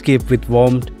landscape with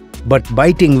warmth, but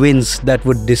biting winds that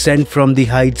would descend from the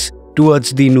heights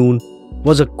towards the noon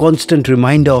was a constant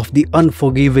reminder of the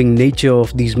unforgiving nature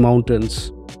of these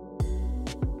mountains.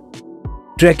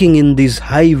 Trekking in these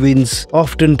high winds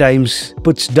oftentimes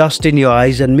puts dust in your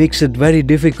eyes and makes it very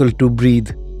difficult to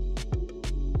breathe.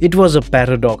 It was a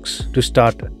paradox to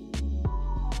start.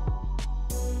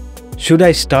 Should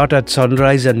I start at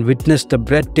sunrise and witness the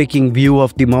breathtaking view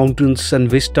of the mountains and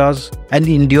vistas and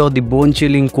endure the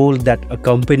bone-chilling cold that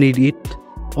accompanied it?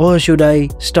 Or should I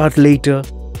start later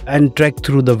and trek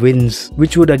through the winds,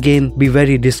 which would again be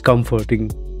very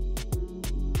discomforting?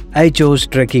 I chose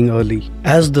trekking early.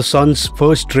 As the sun's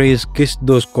first rays kissed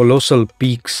those colossal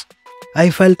peaks, I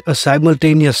felt a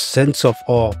simultaneous sense of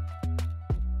awe.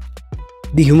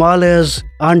 The Himalayas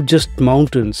aren't just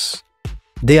mountains.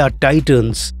 They are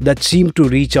titans that seem to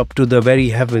reach up to the very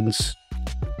heavens.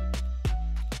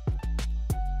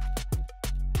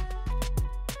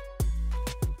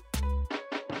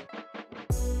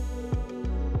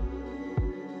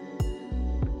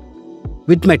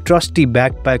 With my trusty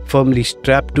backpack firmly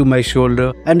strapped to my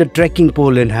shoulder and a trekking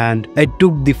pole in hand, I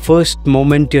took the first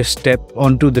momentous step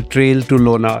onto the trail to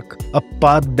Lonar, a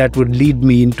path that would lead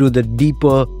me into the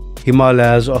deeper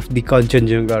Himalayas of the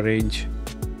Kanchenjunga range.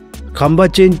 Khamba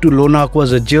to Lonar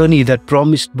was a journey that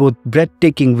promised both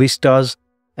breathtaking vistas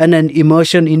and an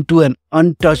immersion into an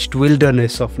untouched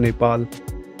wilderness of Nepal.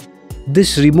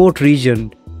 This remote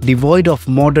region, devoid of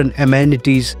modern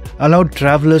amenities, allowed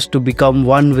travelers to become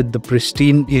one with the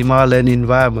pristine Himalayan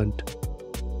environment.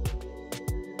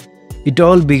 It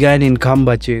all began in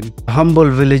Khamba, a humble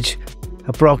village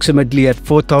approximately at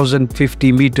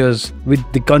 4,050 meters with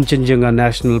the Kanchenjunga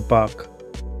National Park.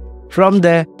 From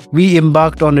there, we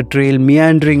embarked on a trail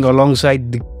meandering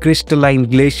alongside the crystalline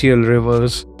glacial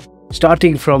rivers,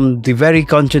 starting from the very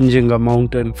Kanchenjunga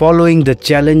mountain, following the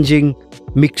challenging,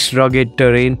 mixed rugged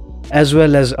terrain as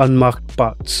well as unmarked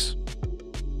paths.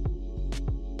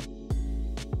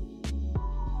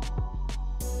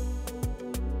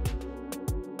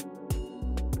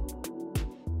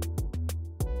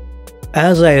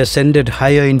 As I ascended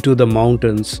higher into the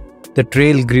mountains, the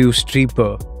trail grew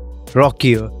steeper,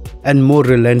 rockier, and more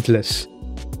relentless.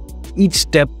 Each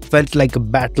step felt like a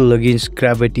battle against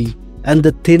gravity, and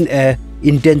the thin air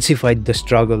intensified the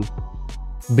struggle.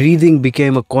 Breathing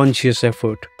became a conscious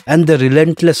effort, and the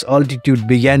relentless altitude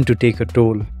began to take a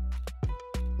toll.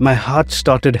 My heart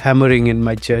started hammering in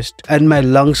my chest, and my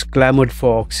lungs clamored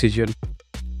for oxygen.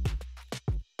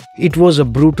 It was a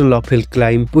brutal uphill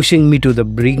climb, pushing me to the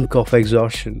brink of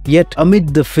exhaustion. Yet,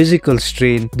 amid the physical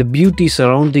strain, the beauty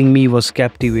surrounding me was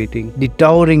captivating. The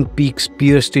towering peaks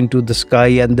pierced into the sky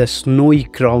and the snowy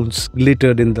crowns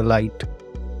glittered in the light.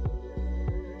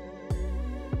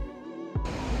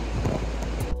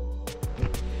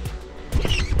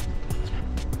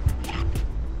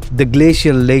 The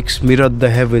glacial lakes mirrored the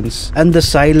heavens, and the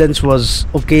silence was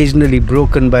occasionally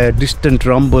broken by a distant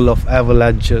rumble of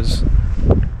avalanches.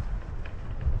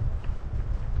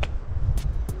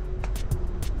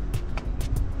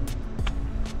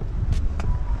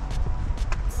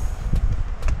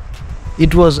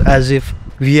 It was as if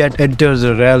we had entered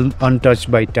a realm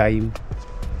untouched by time.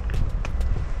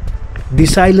 The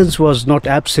silence was not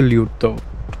absolute though.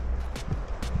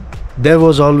 There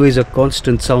was always a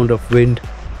constant sound of wind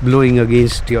blowing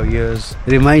against your ears,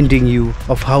 reminding you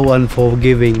of how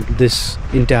unforgiving this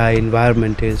entire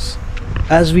environment is.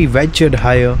 As we ventured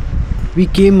higher, we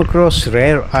came across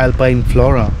rare alpine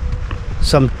flora,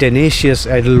 some tenacious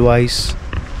edelweiss,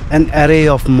 an array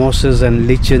of mosses and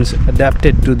lichens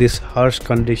adapted to these harsh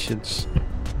conditions.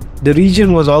 The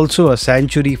region was also a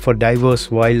sanctuary for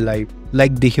diverse wildlife,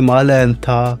 like the Himalayan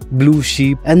thar, blue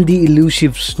sheep, and the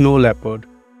elusive snow leopard.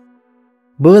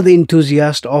 Bird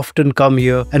enthusiasts often come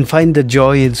here and find the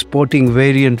joy in spotting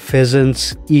variant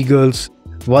pheasants, eagles,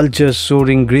 vultures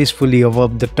soaring gracefully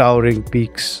above the towering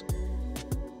peaks.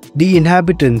 The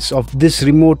inhabitants of this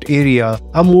remote area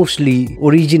are mostly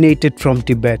originated from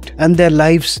Tibet, and their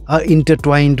lives are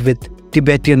intertwined with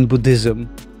Tibetan Buddhism.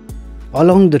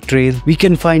 Along the trail, we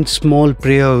can find small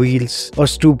prayer wheels or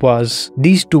stupas.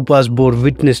 These stupas bore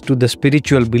witness to the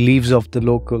spiritual beliefs of the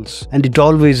locals, and it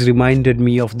always reminded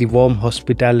me of the warm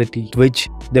hospitality with which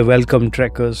they welcome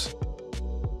trekkers.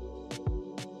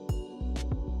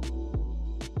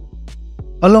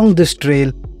 Along this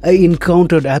trail, I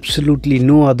encountered absolutely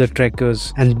no other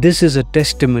trekkers, and this is a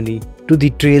testimony to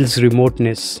the trail's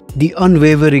remoteness. The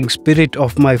unwavering spirit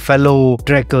of my fellow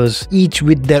trekkers, each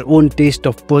with their own taste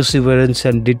of perseverance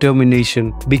and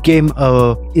determination, became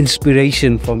an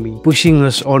inspiration for me, pushing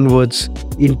us onwards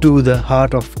into the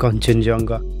heart of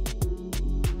Kanchenjunga.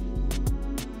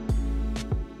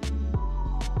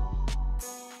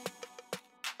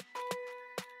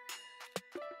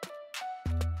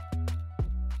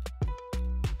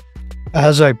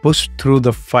 As I pushed through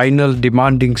the final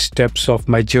demanding steps of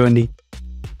my journey,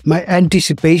 my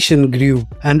anticipation grew,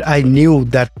 and I knew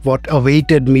that what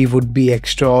awaited me would be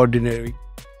extraordinary.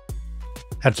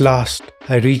 At last,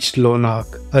 I reached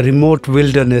Lonak, a remote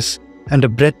wilderness, and a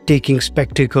breathtaking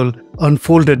spectacle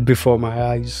unfolded before my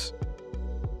eyes.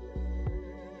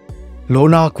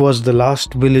 Lonak was the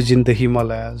last village in the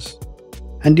Himalayas,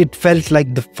 and it felt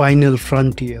like the final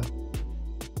frontier.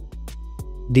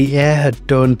 The air had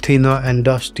turned thinner and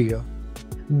dustier.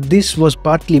 This was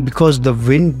partly because the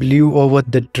wind blew over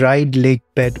the dried lake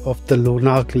bed of the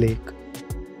Lonak Lake.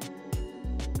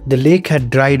 The lake had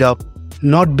dried up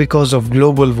not because of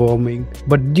global warming,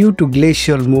 but due to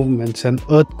glacial movements and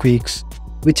earthquakes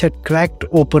which had cracked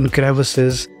open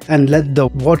crevices and let the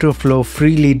water flow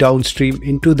freely downstream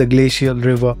into the glacial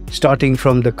river starting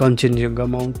from the Kanchenjunga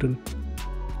mountain.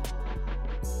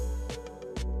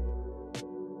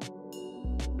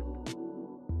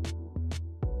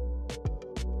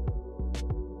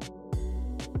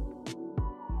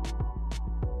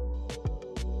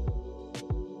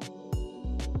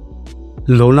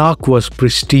 Lonak was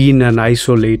pristine and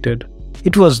isolated.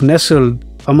 It was nestled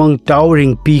among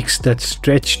towering peaks that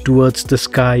stretched towards the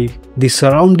sky. The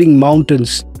surrounding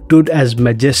mountains stood as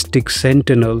majestic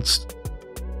sentinels,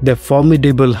 their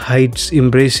formidable heights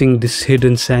embracing this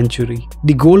hidden sanctuary.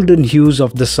 The golden hues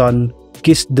of the sun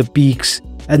kissed the peaks,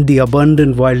 and the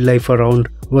abundant wildlife around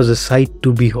was a sight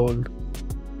to behold.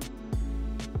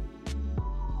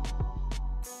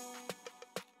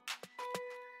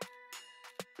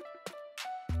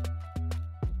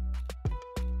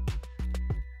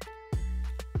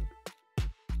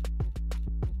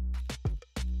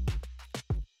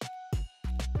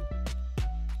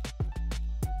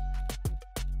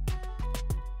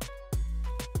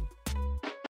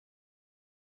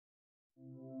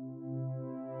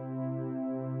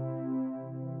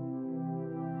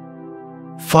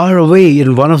 Far away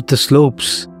in one of the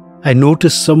slopes, I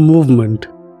noticed some movement.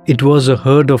 It was a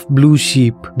herd of blue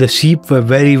sheep. The sheep were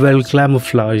very well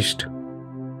camouflaged.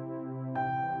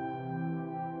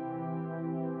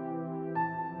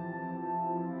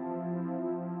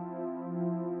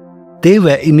 They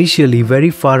were initially very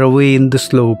far away in the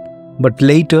slope, but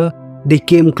later they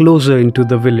came closer into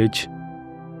the village.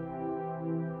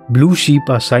 Blue sheep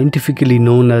are scientifically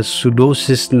known as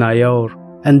Pseudocis nayor,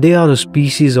 and they are a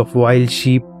species of wild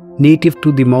sheep native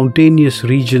to the mountainous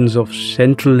regions of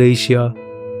Central Asia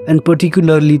and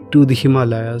particularly to the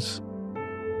Himalayas.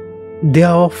 They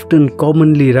are often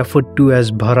commonly referred to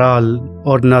as Bharal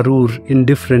or Narur in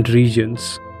different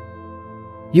regions.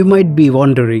 You might be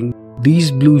wondering,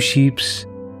 these blue sheep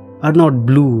are not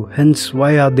blue, hence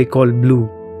why are they called blue?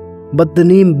 But the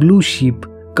name blue sheep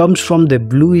comes from their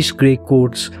bluish grey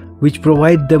coats, which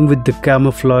provide them with the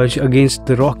camouflage against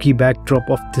the rocky backdrop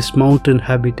of this mountain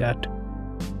habitat.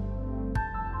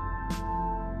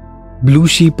 Blue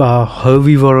sheep are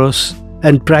herbivorous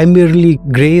and primarily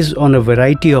graze on a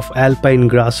variety of alpine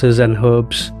grasses and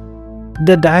herbs.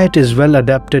 Their diet is well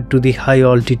adapted to the high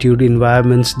altitude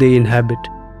environments they inhabit,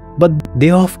 but they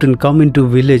often come into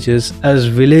villages as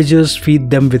villagers feed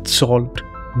them with salt.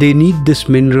 They need this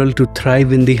mineral to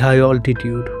thrive in the high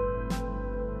altitude.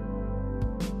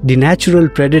 The natural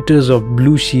predators of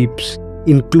blue sheep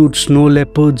include snow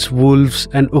leopards, wolves,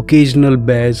 and occasional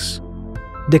bears.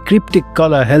 The cryptic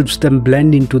color helps them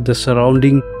blend into the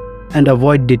surrounding and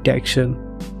avoid detection.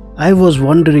 I was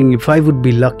wondering if I would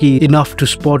be lucky enough to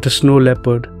spot a snow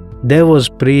leopard. There was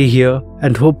prey here,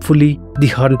 and hopefully the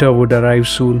hunter would arrive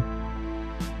soon.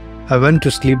 I went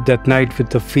to sleep that night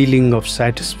with a feeling of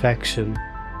satisfaction.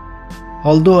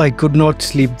 Although I could not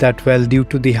sleep that well due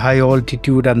to the high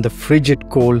altitude and the frigid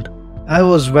cold, I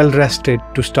was well rested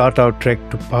to start our trek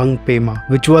to Phang Pema,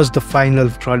 which was the final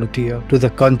frontier to the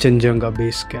Kanchanjunga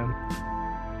Base Camp.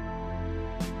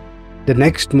 The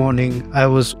next morning, I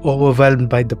was overwhelmed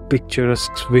by the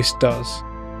picturesque vistas.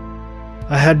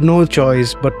 I had no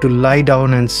choice but to lie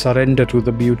down and surrender to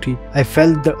the beauty. I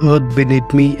felt the earth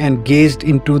beneath me and gazed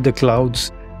into the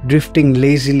clouds, drifting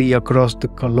lazily across the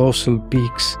colossal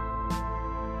peaks.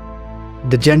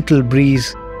 The gentle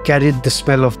breeze carried the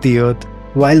smell of the earth,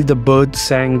 while the birds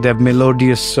sang their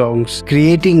melodious songs,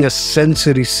 creating a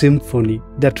sensory symphony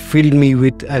that filled me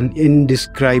with an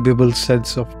indescribable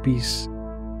sense of peace.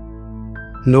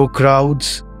 No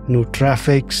crowds, no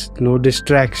traffics, no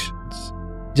distractions,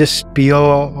 just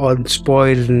pure,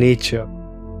 unspoiled nature.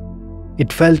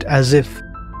 It felt as if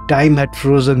time had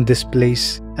frozen this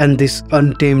place and this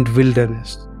untamed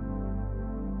wilderness.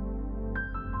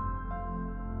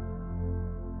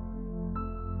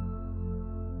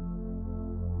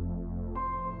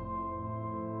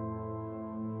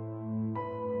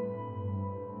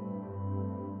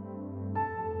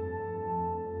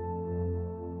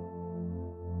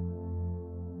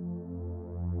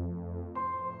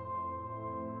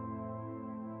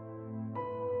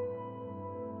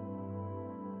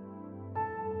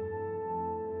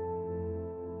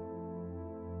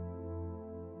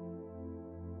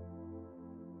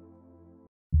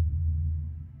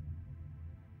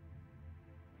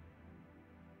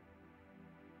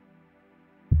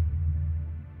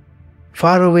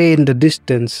 Far away in the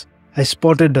distance, I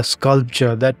spotted a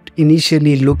sculpture that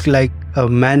initially looked like a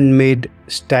man-made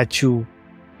statue.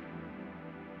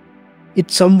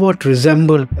 It somewhat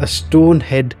resembled a stone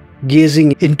head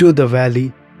gazing into the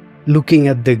valley, looking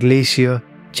at the glacier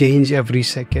change every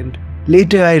second.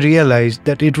 Later I realized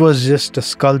that it was just a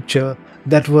sculpture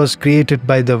that was created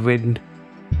by the wind.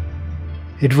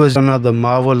 It was another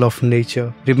marvel of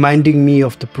nature, reminding me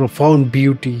of the profound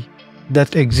beauty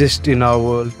that exists in our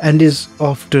world and is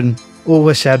often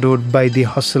overshadowed by the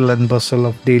hustle and bustle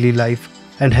of daily life,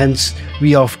 and hence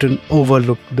we often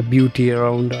overlook the beauty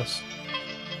around us.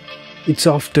 It's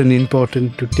often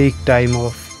important to take time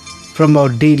off from our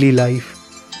daily life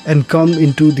and come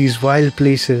into these wild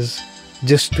places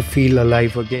just to feel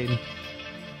alive again.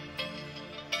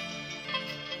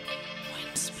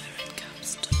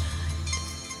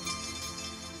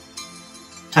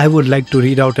 I would like to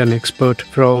read out an excerpt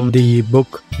from the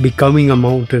book Becoming a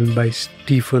Mountain by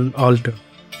Stephen Alter.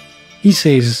 He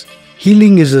says,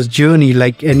 "Healing is a journey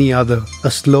like any other, a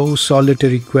slow,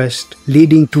 solitary quest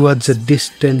leading towards a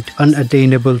distant,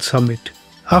 unattainable summit.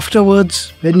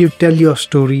 Afterwards, when you tell your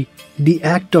story, the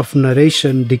act of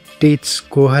narration dictates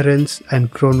coherence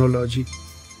and chronology.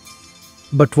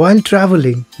 But while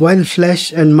traveling, while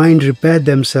flesh and mind repair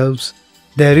themselves,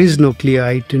 there is no clear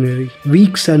itinerary.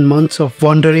 Weeks and months of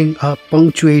wandering are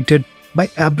punctuated by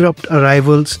abrupt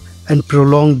arrivals and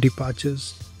prolonged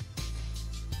departures.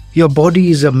 Your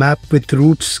body is a map with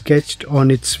routes sketched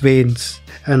on its veins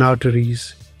and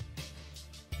arteries,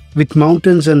 with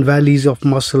mountains and valleys of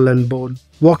muscle and bone.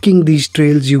 Walking these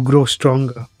trails, you grow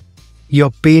stronger.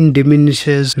 Your pain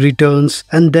diminishes, returns,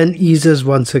 and then eases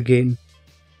once again.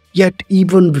 Yet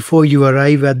even before you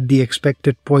arrive at the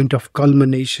expected point of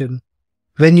culmination,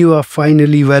 when you are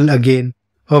finally well again,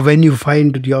 or when you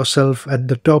find yourself at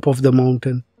the top of the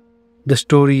mountain, the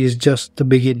story is just the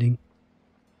beginning."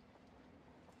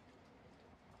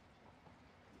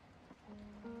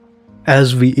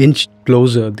 As we inched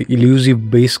closer, the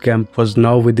elusive base camp was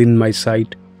now within my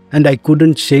sight, and I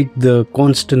couldn't shake the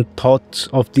constant thoughts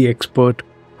of the expert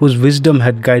whose wisdom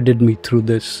had guided me through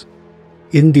this.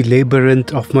 In the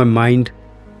labyrinth of my mind,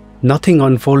 nothing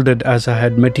unfolded as I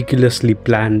had meticulously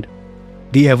planned.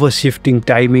 The ever-shifting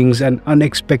timings and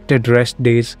unexpected rest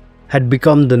days had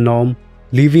become the norm,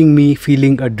 leaving me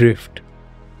feeling adrift.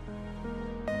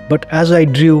 But as I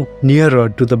drew nearer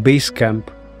to the base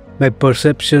camp, my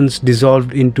perceptions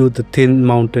dissolved into the thin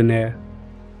mountain air.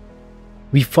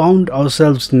 We found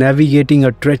ourselves navigating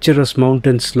a treacherous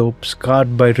mountain slope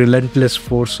scarred by relentless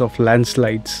force of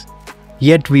landslides.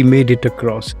 Yet we made it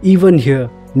across. Even here,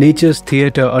 nature's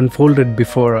theatre unfolded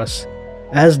before us,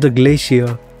 as the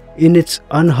glacier, in its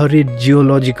unhurried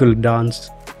geological dance,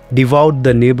 devoured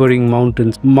the neighboring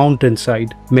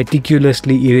mountainside,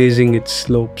 meticulously erasing its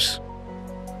slopes.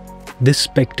 This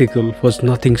spectacle was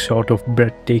nothing short of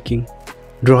breathtaking,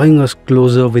 drawing us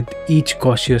closer with each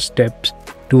cautious step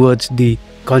towards the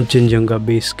Kanchanjunga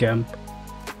Base Camp.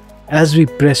 As we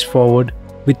pressed forward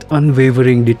with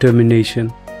unwavering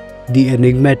determination, the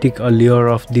enigmatic allure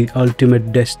of the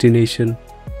ultimate destination,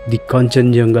 the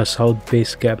Kanchenjunga South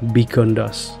Base Camp, beckoned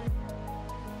us.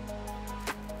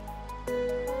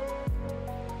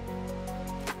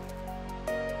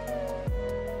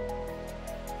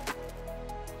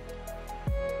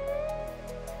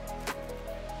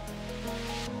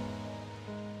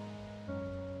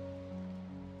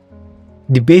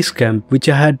 The base camp, which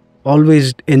I had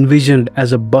always envisioned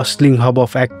as a bustling hub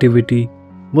of activity,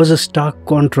 was a stark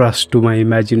contrast to my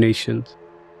imagination.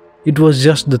 It was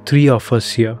just the three of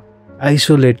us here,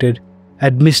 isolated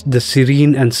amidst the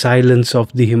serene and silence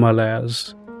of the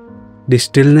Himalayas. The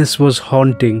stillness was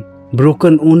haunting,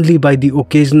 broken only by the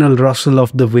occasional rustle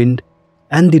of the wind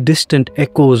and the distant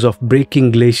echoes of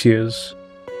breaking glaciers.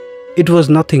 It was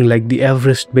nothing like the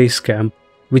Everest Base Camp,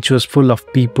 which was full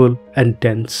of people and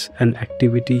tents and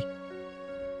activity.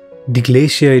 The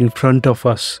glacier in front of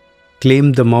us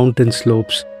claimed the mountain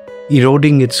slopes,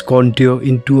 eroding its contour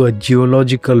into a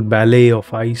geological ballet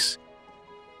of ice.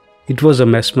 It was a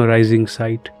mesmerizing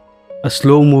sight, a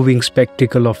slow-moving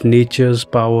spectacle of nature's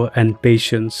power and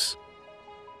patience.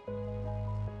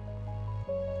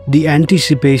 The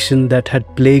anticipation that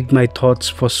had plagued my thoughts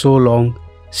for so long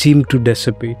seemed to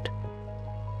dissipate.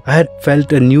 I had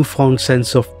felt a newfound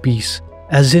sense of peace,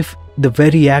 as if the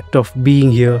very act of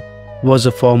being here was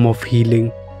a form of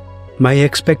healing. My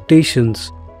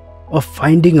expectations of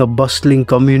finding a bustling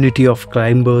community of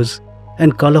climbers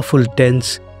and colorful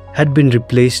tents had been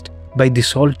replaced by the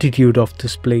solitude of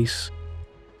this place.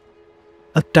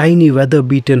 A tiny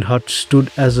weather-beaten hut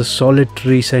stood as a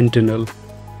solitary sentinel,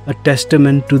 a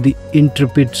testament to the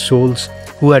intrepid souls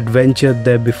who had ventured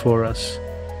there before us.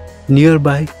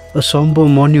 Nearby, a somber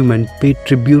monument paid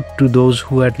tribute to those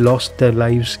who had lost their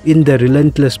lives in their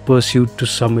relentless pursuit to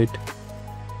summit,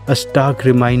 a stark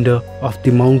reminder of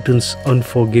the mountain's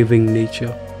unforgiving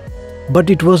nature. But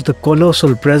it was the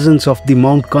colossal presence of the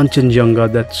Mount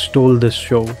Kanchenjunga that stole this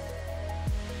show.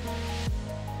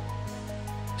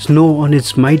 Snow on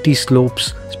its mighty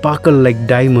slopes sparkled like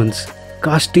diamonds,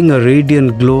 casting a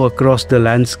radiant glow across the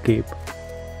landscape.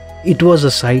 It was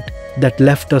a sight that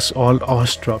left us all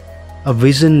awestruck. A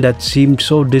vision that seemed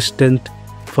so distant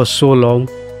for so long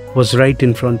was right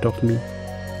in front of me.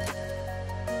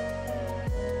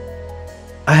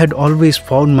 I had always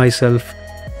found myself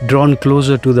drawn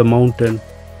closer to the mountain.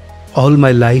 All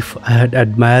my life I had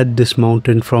admired this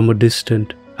mountain from a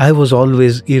distance. I was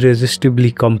always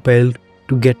irresistibly compelled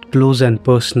to get close and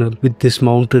personal with this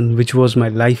mountain, which was my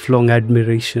lifelong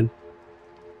admiration.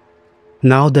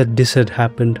 Now that this had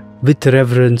happened, with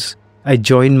reverence, I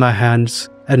joined my hands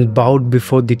and bowed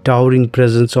before the towering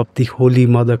presence of the Holy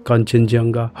Mother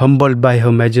Kanchenjunga, humbled by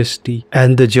her majesty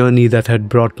and the journey that had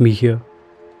brought me here.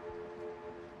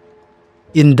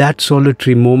 In that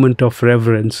solitary moment of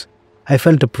reverence, I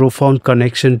felt a profound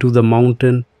connection to the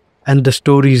mountain and the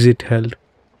stories it held,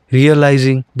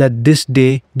 realizing that this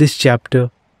day, this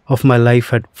chapter of my life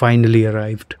had finally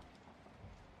arrived.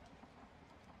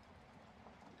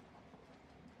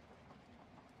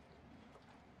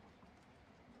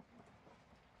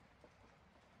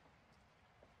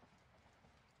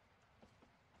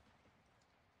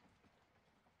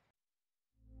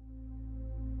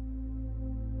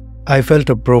 I felt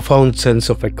a profound sense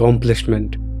of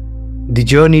accomplishment. The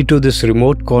journey to this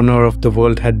remote corner of the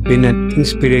world had been an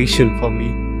inspiration for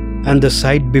me, and the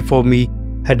sight before me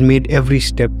had made every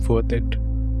step worth it.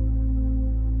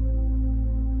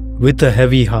 With a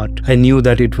heavy heart, I knew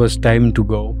that it was time to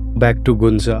go back to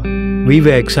Gunsa. We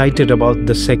were excited about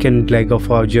the second leg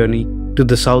of our journey, to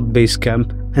the South Base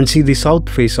Camp and see the south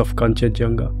face of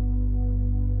Kanchenjunga.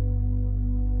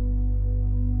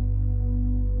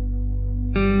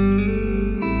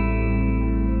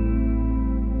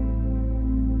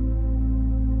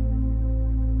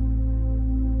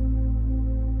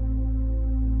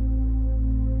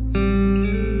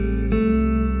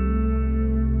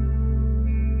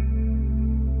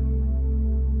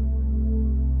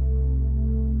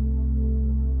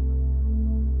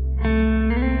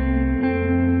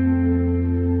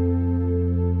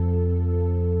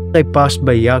 I passed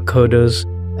by yak herders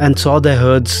and saw their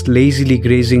herds lazily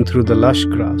grazing through the lush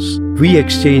grass. We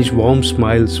exchanged warm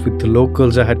smiles with the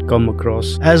locals I had come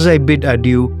across as I bid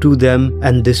adieu to them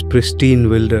and this pristine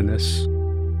wilderness.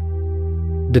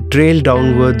 The trail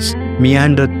downwards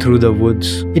meandered through the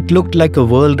woods. It looked like a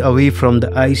world away from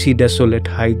the icy desolate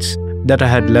heights that I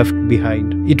had left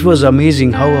behind. It was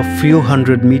amazing how a few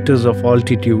hundred meters of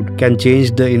altitude can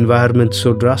change the environment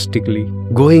so drastically.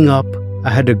 Going up, I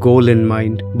had a goal in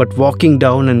mind, but walking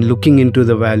down and looking into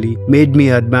the valley made me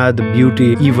admire the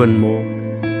beauty even more.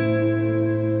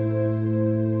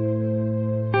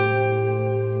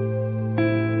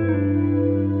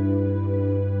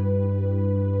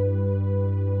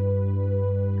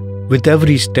 With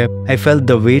every step, I felt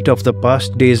the weight of the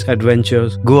past day's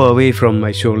adventures go away from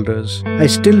my shoulders. I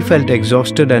still felt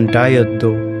exhausted and tired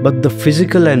though, but the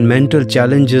physical and mental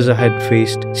challenges I had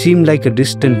faced seemed like a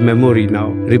distant memory now,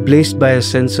 replaced by a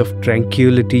sense of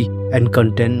tranquility and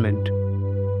contentment.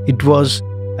 It was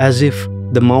as if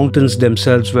the mountains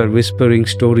themselves were whispering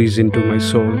stories into my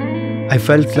soul. I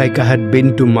felt like I had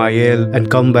been to Mayel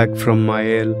and come back from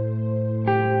Mayel.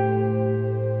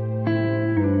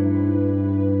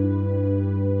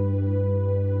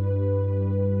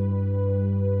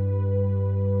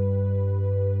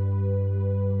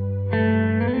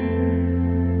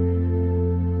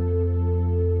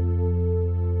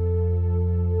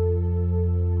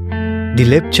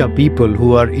 The Lepcha people,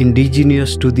 who are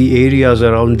indigenous to the areas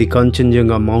around the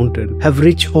Kanchenjunga mountain, have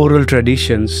rich oral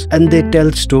traditions and they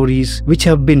tell stories which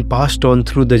have been passed on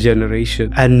through the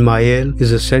generation. And Mayel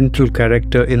is a central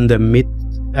character in the myth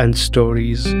and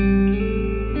stories.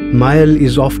 Mayel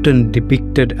is often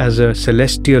depicted as a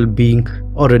celestial being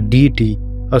or a deity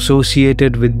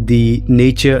associated with the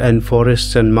nature and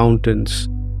forests and mountains.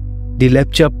 The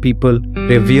Lepcha people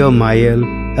revere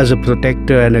Mayel as a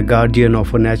protector and a guardian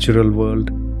of a natural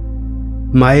world.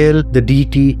 Mayel, the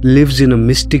deity, lives in a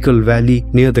mystical valley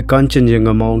near the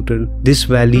Kanchenjunga mountain. This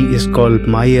valley is called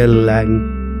Mayel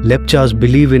Lang. Lepchas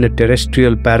believe in a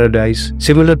terrestrial paradise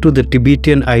similar to the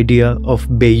Tibetan idea of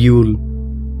Beyoul.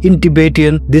 In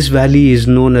Tibetan, this valley is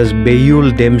known as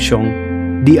Beyoul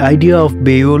Demshong. The idea of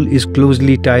Beyoul is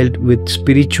closely tied with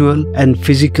spiritual and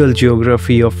physical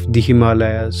geography of the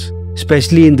Himalayas,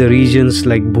 especially in the regions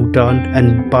like Bhutan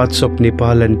and parts of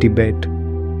Nepal and Tibet.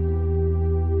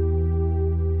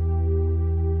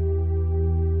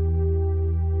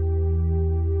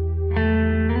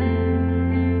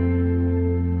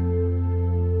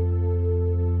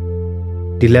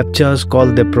 The Lepchas call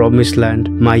their promised land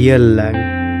Mayel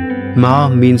Lang. Ma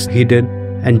means hidden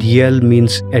and Yel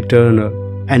means eternal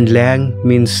and Lang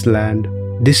means land.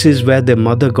 This is where the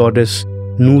mother goddess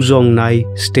Nuzong Nai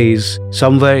stays,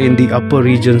 somewhere in the upper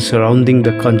regions surrounding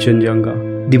the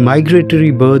Kanchenjunga. The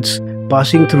migratory birds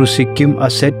passing through Sikkim are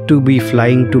said to be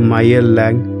flying to Mayel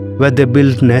Lang, where they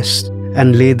build nests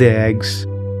and lay their eggs.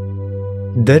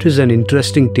 There is an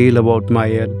interesting tale about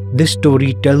Mayel. This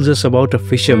story tells us about a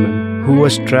fisherman who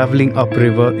was traveling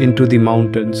upriver into the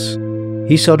mountains.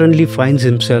 He suddenly finds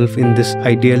himself in this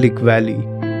idyllic valley.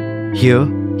 Here,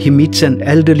 he meets an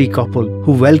elderly couple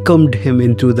who welcomed him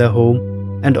into their home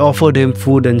and offered him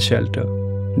food and shelter.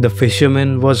 The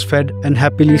fisherman was fed and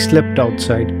happily slept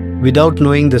outside without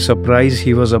knowing the surprise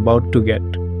he was about to get.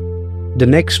 The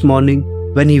next morning,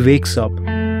 when he wakes up,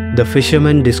 the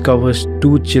fisherman discovers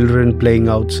two children playing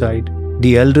outside.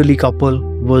 The elderly couple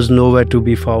was nowhere to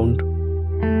be found.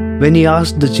 When he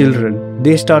asked the children,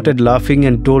 they started laughing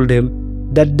and told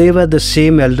him that they were the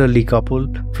same elderly couple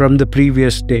from the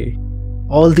previous day.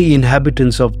 All the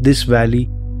inhabitants of this valley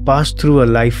pass through a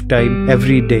lifetime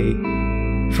every day.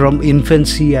 From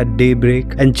infancy at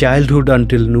daybreak and childhood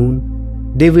until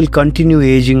noon, they will continue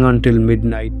aging until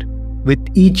midnight. With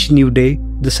each new day,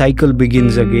 the cycle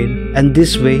begins again, and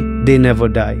this way they never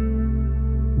die.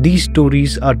 These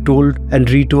stories are told and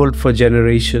retold for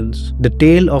generations. The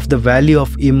tale of the Valley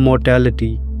of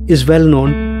Immortality is well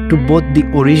known to both the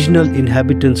original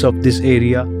inhabitants of this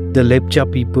area, the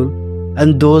Lepcha people,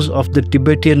 and those of the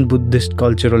Tibetan Buddhist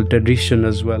cultural tradition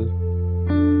as well.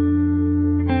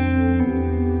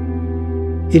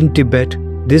 In Tibet,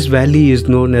 This valley is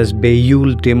known as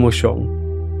Bayul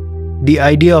Temoshong. The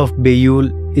idea of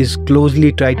Bayul is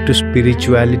closely tied to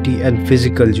spirituality and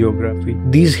physical geography.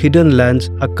 These hidden lands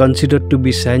are considered to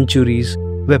be sanctuaries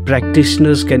where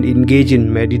practitioners can engage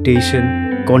in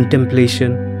meditation,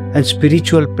 contemplation, and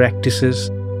spiritual practices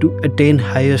to attain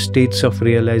higher states of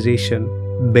realization.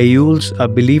 Bayuls are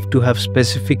believed to have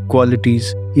specific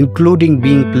qualities, including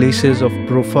being places of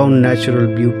profound natural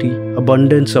beauty,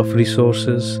 abundance of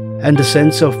resources, and a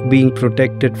sense of being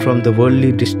protected from the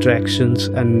worldly distractions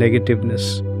and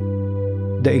negativeness.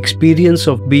 The experience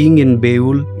of being in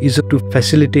Bayul is to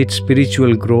facilitate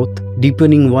spiritual growth,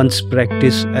 deepening one's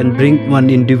practice, and bring one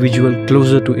individual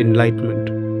closer to enlightenment.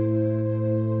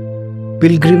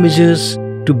 Pilgrimages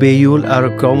to Bayul are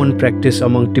a common practice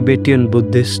among Tibetan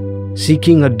Buddhists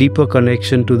seeking a deeper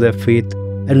connection to their faith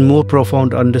and more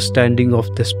profound understanding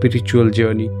of the spiritual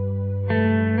journey.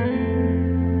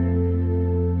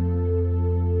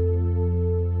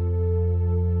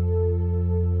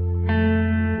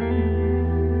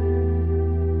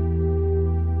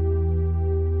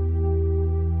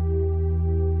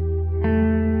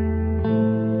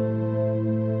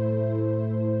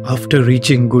 After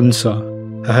reaching Gunsa,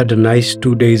 I had a nice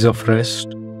 2 days of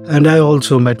rest, and I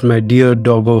also met my dear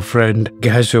doggo friend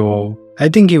Gajo. I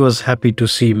think he was happy to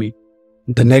see me.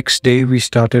 The next day we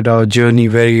started our journey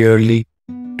very early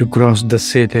to cross the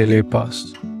Selele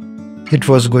Pass. It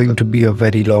was going to be a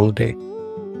very long day.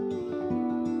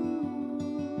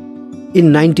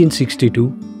 In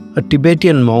 1962, a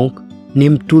Tibetan monk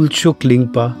named Tulchuk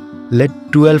Lingpa led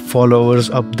 12 followers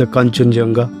up the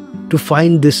Kanchenjunga to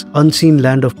find this unseen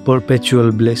land of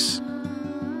perpetual bliss.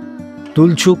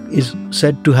 Tulchuk is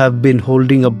said to have been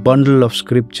holding a bundle of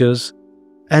scriptures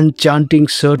and chanting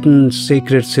certain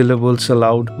sacred syllables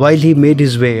aloud while he made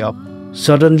his way up.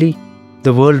 Suddenly,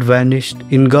 the world vanished,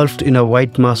 engulfed in a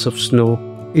white mass of snow.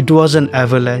 It was an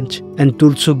avalanche, and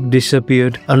Tulchuk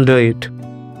disappeared under it.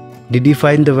 Did he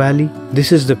find the valley?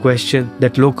 This is the question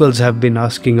that locals have been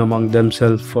asking among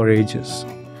themselves for ages.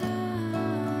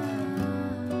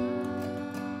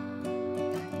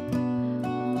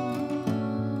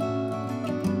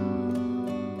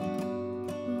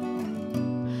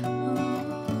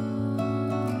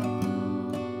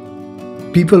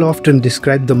 People often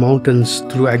describe the mountains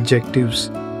through adjectives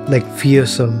like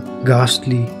fearsome,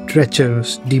 ghastly,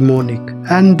 treacherous, demonic,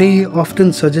 and they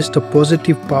often suggest a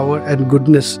positive power and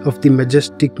goodness of the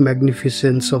majestic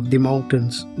magnificence of the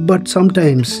mountains. But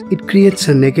sometimes it creates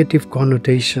a negative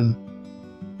connotation.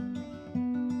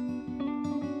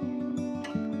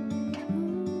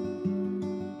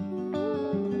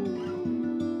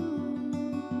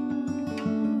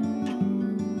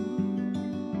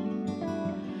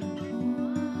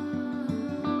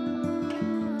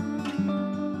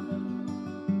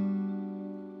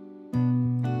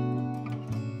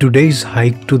 Today's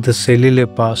hike to the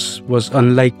Selele Pass was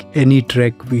unlike any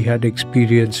trek we had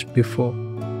experienced before.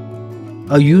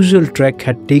 Our usual trek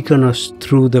had taken us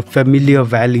through the familiar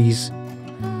valleys,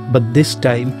 but this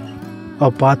time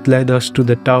our path led us to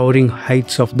the towering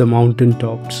heights of the mountain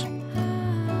tops.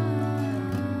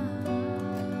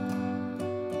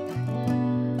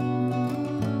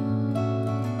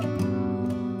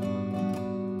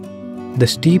 The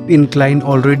steep incline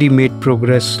already made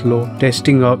progress slow,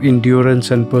 testing our endurance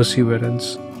and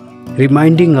perseverance,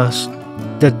 reminding us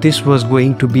that this was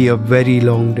going to be a very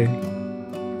long day.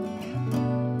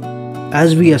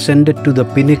 As we ascended to the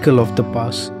pinnacle of the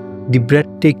pass, the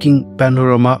breathtaking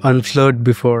panorama unfurled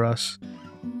before us.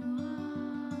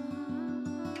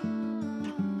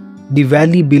 The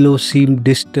valley below seemed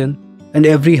distant, and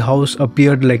every house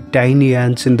appeared like tiny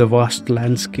ants in the vast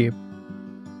landscape.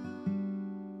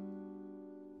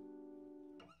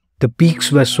 The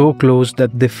peaks were so close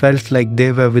that they felt like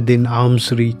they were within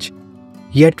arm's reach,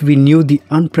 yet we knew the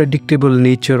unpredictable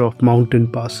nature of mountain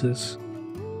passes.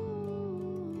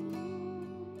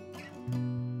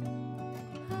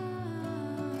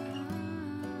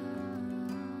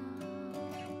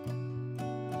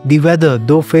 The weather,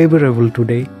 though favorable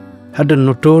today, had a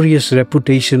notorious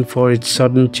reputation for its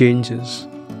sudden changes,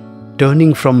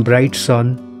 turning from bright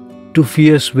sun to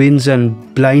fierce winds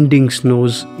and blinding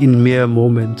snows in mere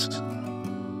moments.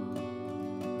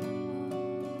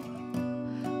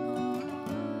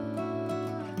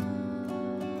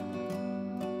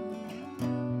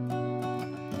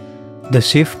 The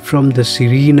shift from the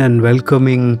serene and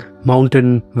welcoming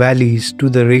mountain valleys to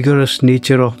the rigorous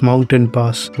nature of mountain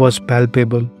pass was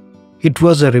palpable. It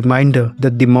was a reminder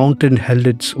that the mountain held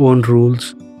its own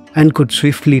rules and could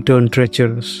swiftly turn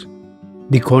treacherous.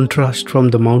 The contrast from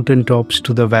the mountain tops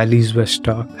to the valleys was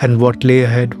stark, and what lay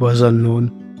ahead was unknown.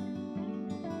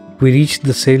 We reached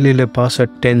the Selele Pass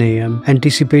at 10 a.m.,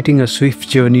 anticipating a swift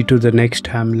journey to the next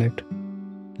hamlet.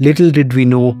 Little did we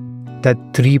know that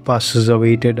 3 passes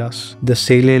awaited us: the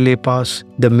Selele Pass,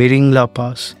 the Miringla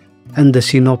Pass, and the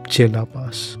Sinopchela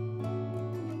Pass.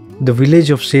 The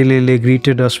village of Selele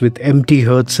greeted us with empty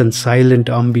huts and silent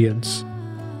ambience.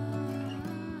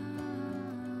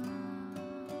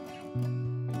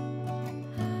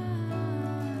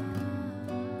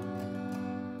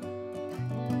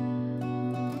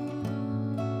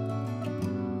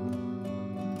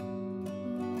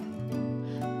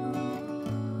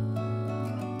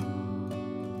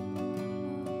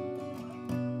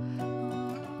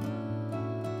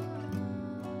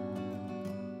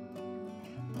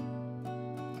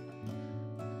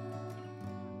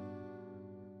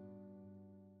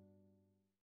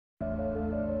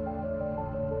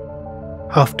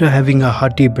 After having a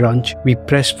hearty brunch, we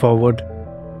pressed forward.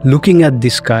 Looking at the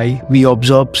sky, we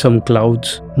observed some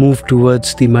clouds move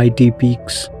towards the mighty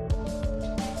peaks.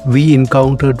 We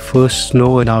encountered first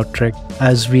snow in our trek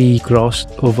as we crossed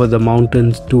over the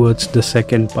mountains towards the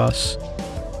second pass.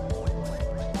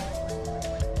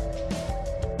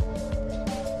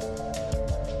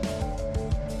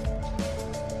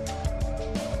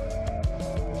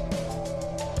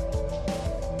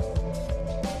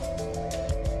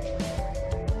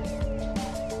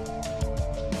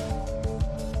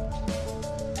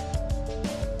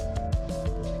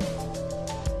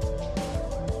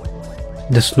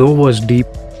 The snow was deep,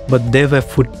 but there were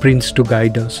footprints to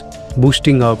guide us,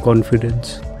 boosting our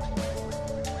confidence.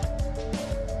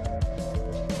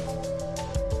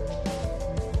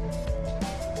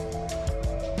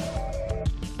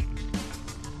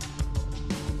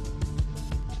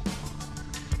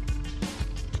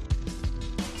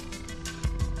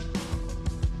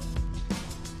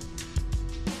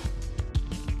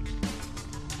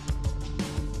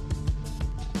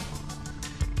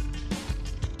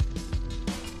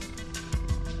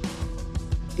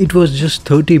 It was just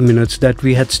 30 minutes that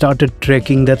we had started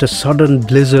trekking that a sudden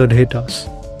blizzard hit us.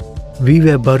 We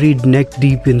were buried neck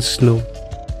deep in snow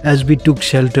as we took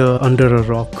shelter under a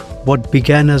rock. What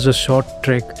began as a short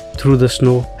trek through the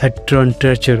snow had turned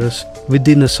treacherous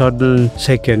within a sudden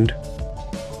second.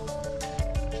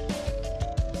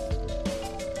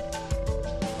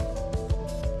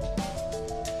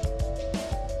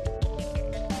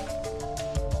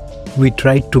 We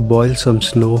tried to boil some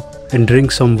snow and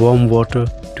drink some warm water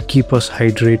to keep us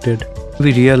hydrated.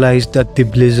 We realized that the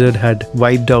blizzard had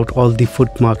wiped out all the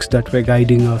footmarks that were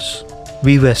guiding us.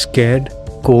 We were scared,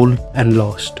 cold, and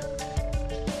lost.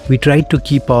 We tried to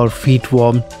keep our feet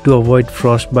warm to avoid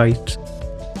frostbites.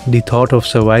 The thought of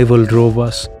survival drove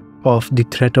us off the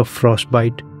threat of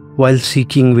frostbite while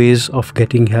seeking ways of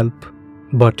getting help.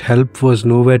 But help was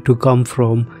nowhere to come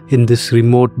from in this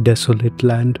remote, desolate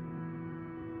land.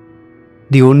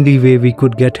 The only way we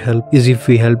could get help is if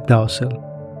we helped ourselves.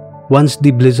 Once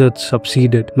the blizzard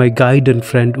subsided, my guide and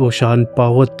friend Oshan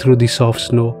powered through the soft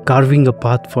snow, carving a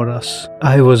path for us.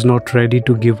 I was not ready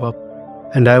to give up,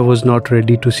 and I was not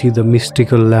ready to see the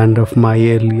mystical land of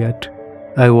Mayel yet.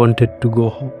 I wanted to go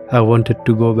home. I wanted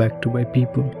to go back to my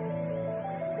people.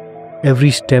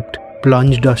 Every step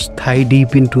plunged us thigh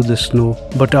deep into the snow,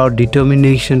 but our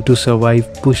determination to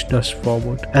survive pushed us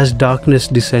forward. As darkness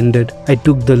descended, I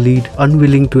took the lead,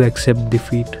 unwilling to accept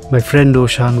defeat. My friend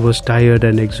Oshan was tired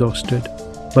and exhausted,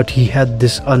 but he had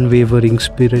this unwavering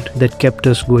spirit that kept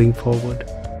us going forward.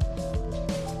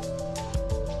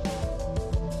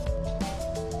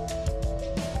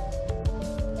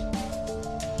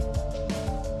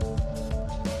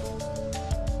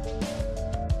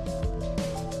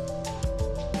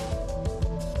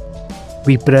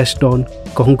 We pressed on,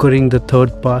 conquering the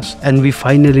third pass, and we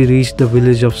finally reached the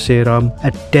village of Seram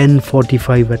at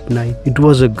 10:45 at night. It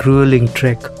was a grueling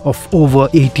trek of over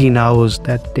 18 hours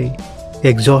that day.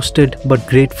 Exhausted but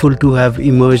grateful to have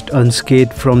emerged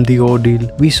unscathed from the ordeal,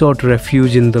 we sought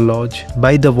refuge in the lodge.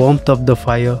 By the warmth of the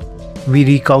fire, we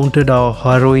recounted our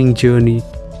harrowing journey,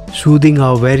 soothing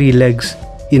our weary legs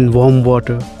in warm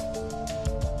water.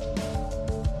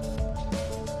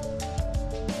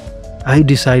 I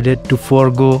decided to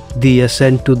forego the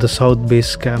ascent to the South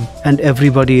Base Camp, and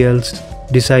everybody else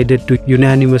decided to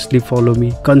unanimously follow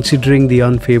me, considering the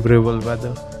unfavorable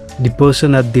weather. The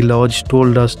person at the lodge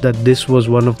told us that this was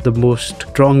one of the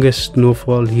strongest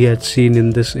snowfall he had seen in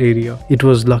this area. It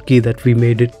was lucky that we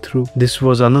made it through. This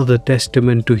was another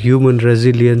testament to human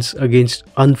resilience against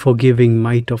unforgiving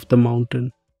might of the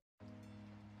mountain.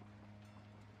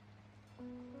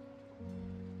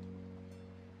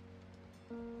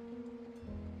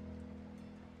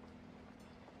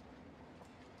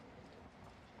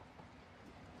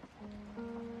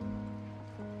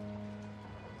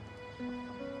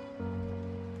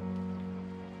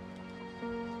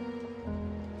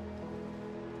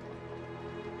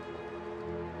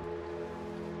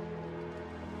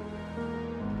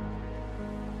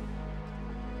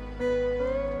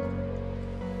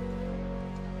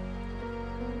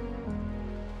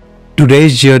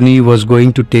 Today's journey was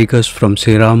going to take us from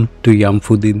Seram to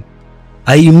Yamfudin.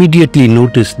 I immediately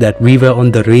noticed that we were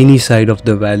on the rainy side of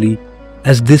the valley,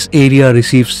 as this area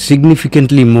receives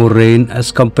significantly more rain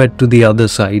as compared to the other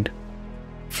side.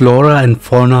 Flora and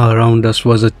fauna around us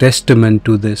was a testament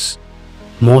to this.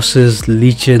 Mosses,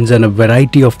 lichens and a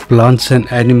variety of plants and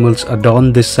animals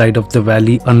adorn this side of the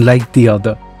valley unlike the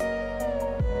other.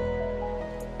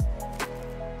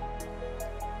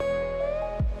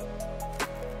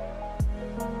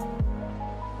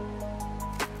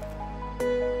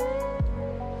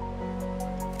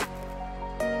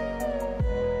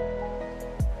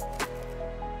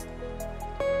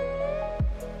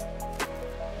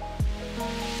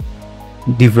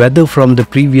 The weather from the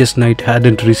previous night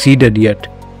hadn't receded yet,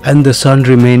 and the sun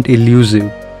remained elusive.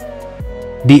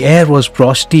 The air was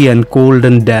frosty and cold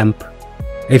and damp.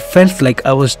 I felt like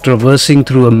I was traversing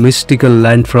through a mystical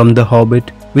land from The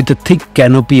Hobbit, with a thick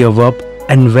canopy above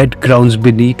and wet grounds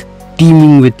beneath,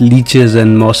 teeming with leeches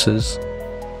and mosses.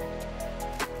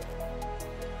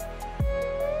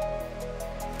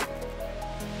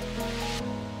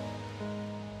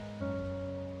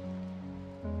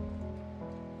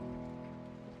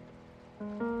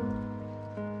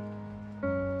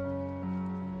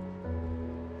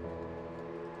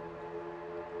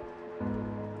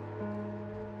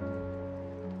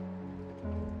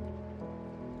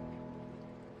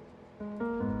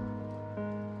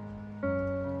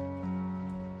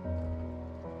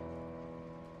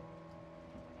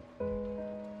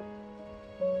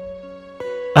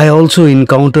 I also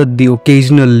encountered the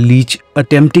occasional leech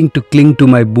attempting to cling to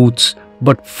my boots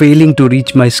but failing to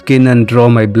reach my skin and draw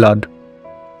my blood.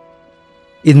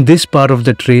 In this part of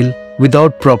the trail,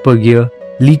 without proper gear,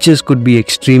 leeches could be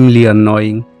extremely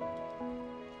annoying.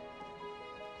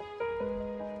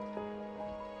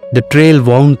 The trail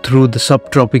wound through the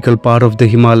subtropical part of the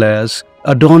Himalayas,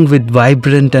 adorned with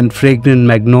vibrant and fragrant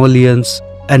magnolias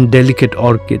and delicate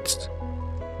orchids.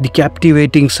 The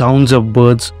captivating sounds of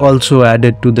birds also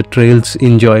added to the trail's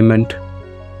enjoyment.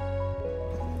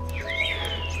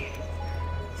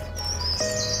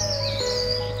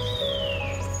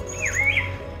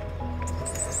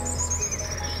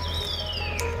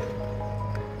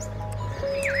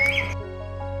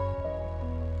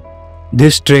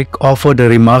 This trek offered a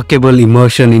remarkable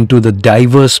immersion into the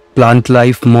diverse plant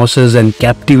life, mosses and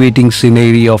captivating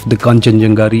scenery of the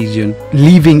Kanchenjunga region,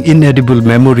 leaving inedible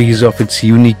memories of its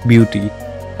unique beauty.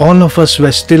 All of us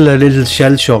were still a little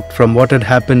shell-shocked from what had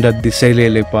happened at the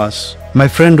Selele Pass. My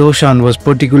friend Oshan was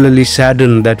particularly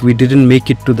saddened that we didn't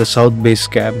make it to the South Base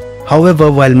Camp.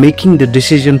 However, while making the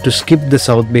decision to skip the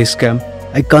South Base Camp,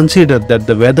 I considered that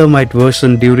the weather might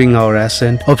worsen during our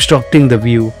ascent, obstructing the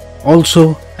view.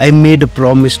 Also, I made a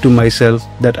promise to myself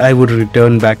that I would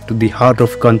return back to the heart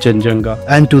of Kanchenjunga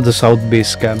and to the South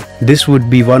Base Camp. This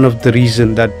would be one of the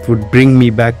reasons that would bring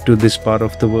me back to this part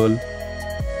of the world.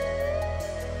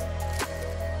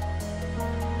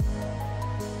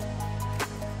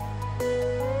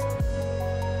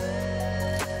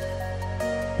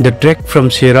 The trek from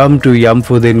Seram to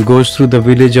Yamfudin goes through the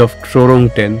village of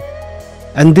Trorongten,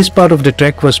 and this part of the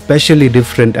trek was specially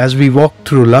different as we walked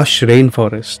through lush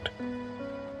rainforest.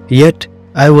 Yet,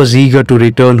 I was eager to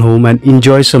return home and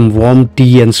enjoy some warm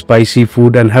tea and spicy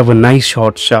food and have a nice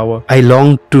hot shower. I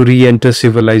longed to re-enter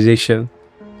civilization.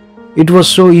 It was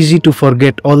so easy to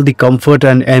forget all the comfort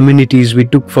and amenities we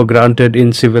took for granted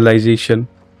in civilization.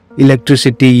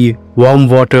 Electricity, warm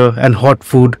water and hot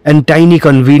food and tiny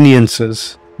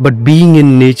conveniences. But being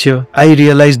in nature, I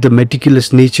realized the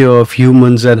meticulous nature of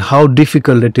humans and how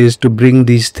difficult it is to bring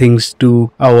these things to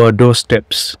our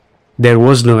doorsteps. There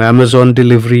was no Amazon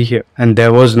delivery here, and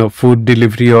there was no food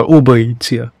delivery or Uber Eats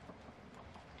here.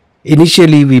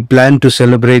 Initially, we planned to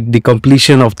celebrate the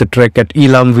completion of the trek at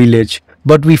Ilam village,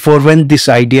 but we forewent this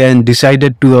idea and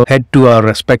decided to head to our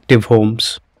respective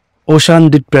homes. Oshan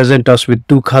did present us with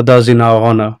 2 khadas in our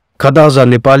honor. Khadas are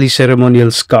Nepali ceremonial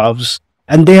scarves,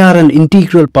 and they are an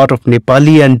integral part of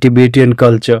Nepali and Tibetan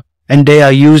culture, and they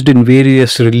are used in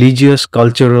various religious,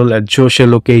 cultural and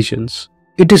social occasions.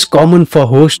 It is common for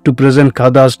hosts to present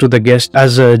khadas to the guest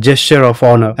as a gesture of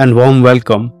honor and warm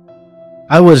welcome.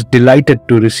 I was delighted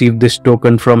to receive this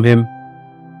token from him.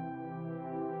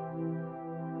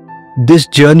 This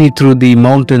journey through the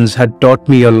mountains had taught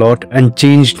me a lot and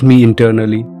changed me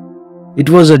internally. It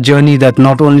was a journey that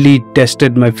not only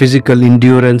tested my physical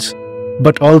endurance,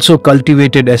 but also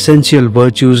cultivated essential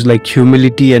virtues like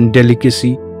humility and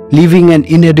delicacy, leaving an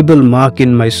inedible mark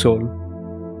in my soul.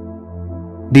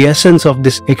 The essence of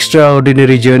this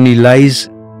extraordinary journey lies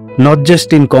not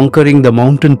just in conquering the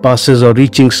mountain passes or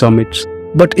reaching summits,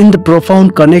 But in the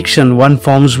profound connection one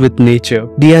forms with nature,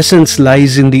 the essence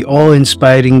lies in the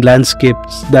awe-inspiring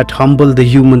landscapes that humble the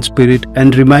human spirit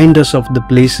and remind us of the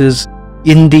places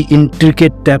in the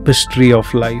intricate tapestry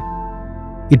of life.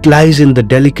 It lies in the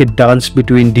delicate dance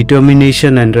between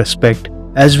determination and respect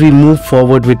as we move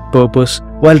forward with purpose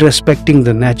while respecting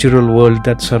the natural world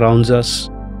that surrounds us.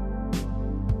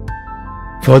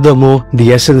 Furthermore,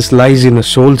 the essence lies in a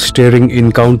soul-stirring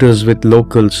encounters with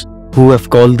locals who have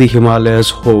called the Himalayas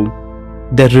home.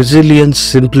 Their resilience,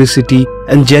 simplicity,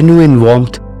 and genuine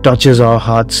warmth touches our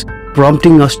hearts,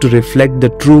 prompting us to reflect the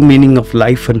true meaning of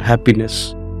life and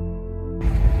happiness.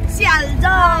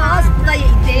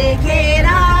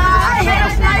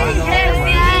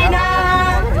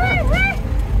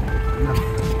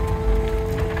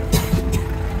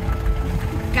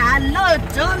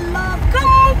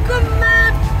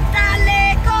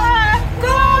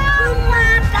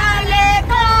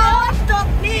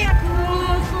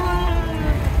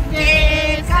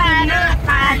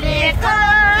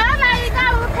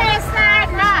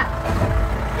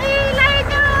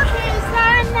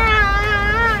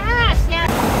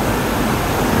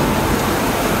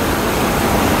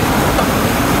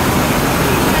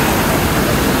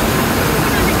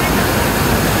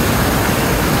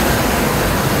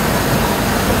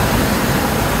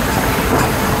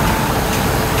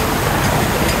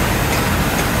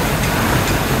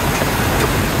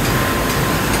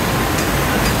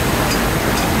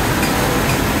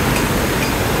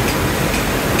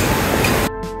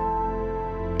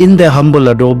 In their humble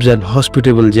adobes and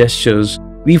hospitable gestures,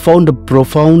 we found a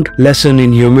profound lesson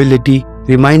in humility,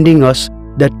 reminding us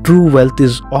that true wealth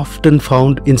is often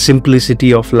found in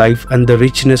simplicity of life and the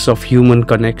richness of human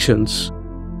connections.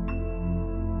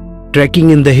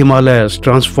 Trekking in the Himalayas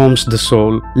transforms the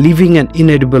soul, leaving an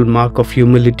inedible mark of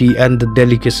humility and the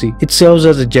delicacy. It serves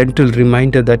as a gentle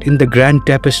reminder that in the grand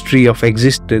tapestry of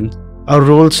existence, our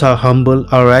roles are humble,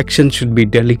 our actions should be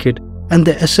delicate, and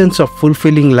the essence of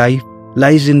fulfilling life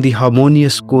lies in the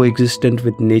harmonious coexistence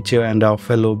with nature and our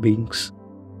fellow beings.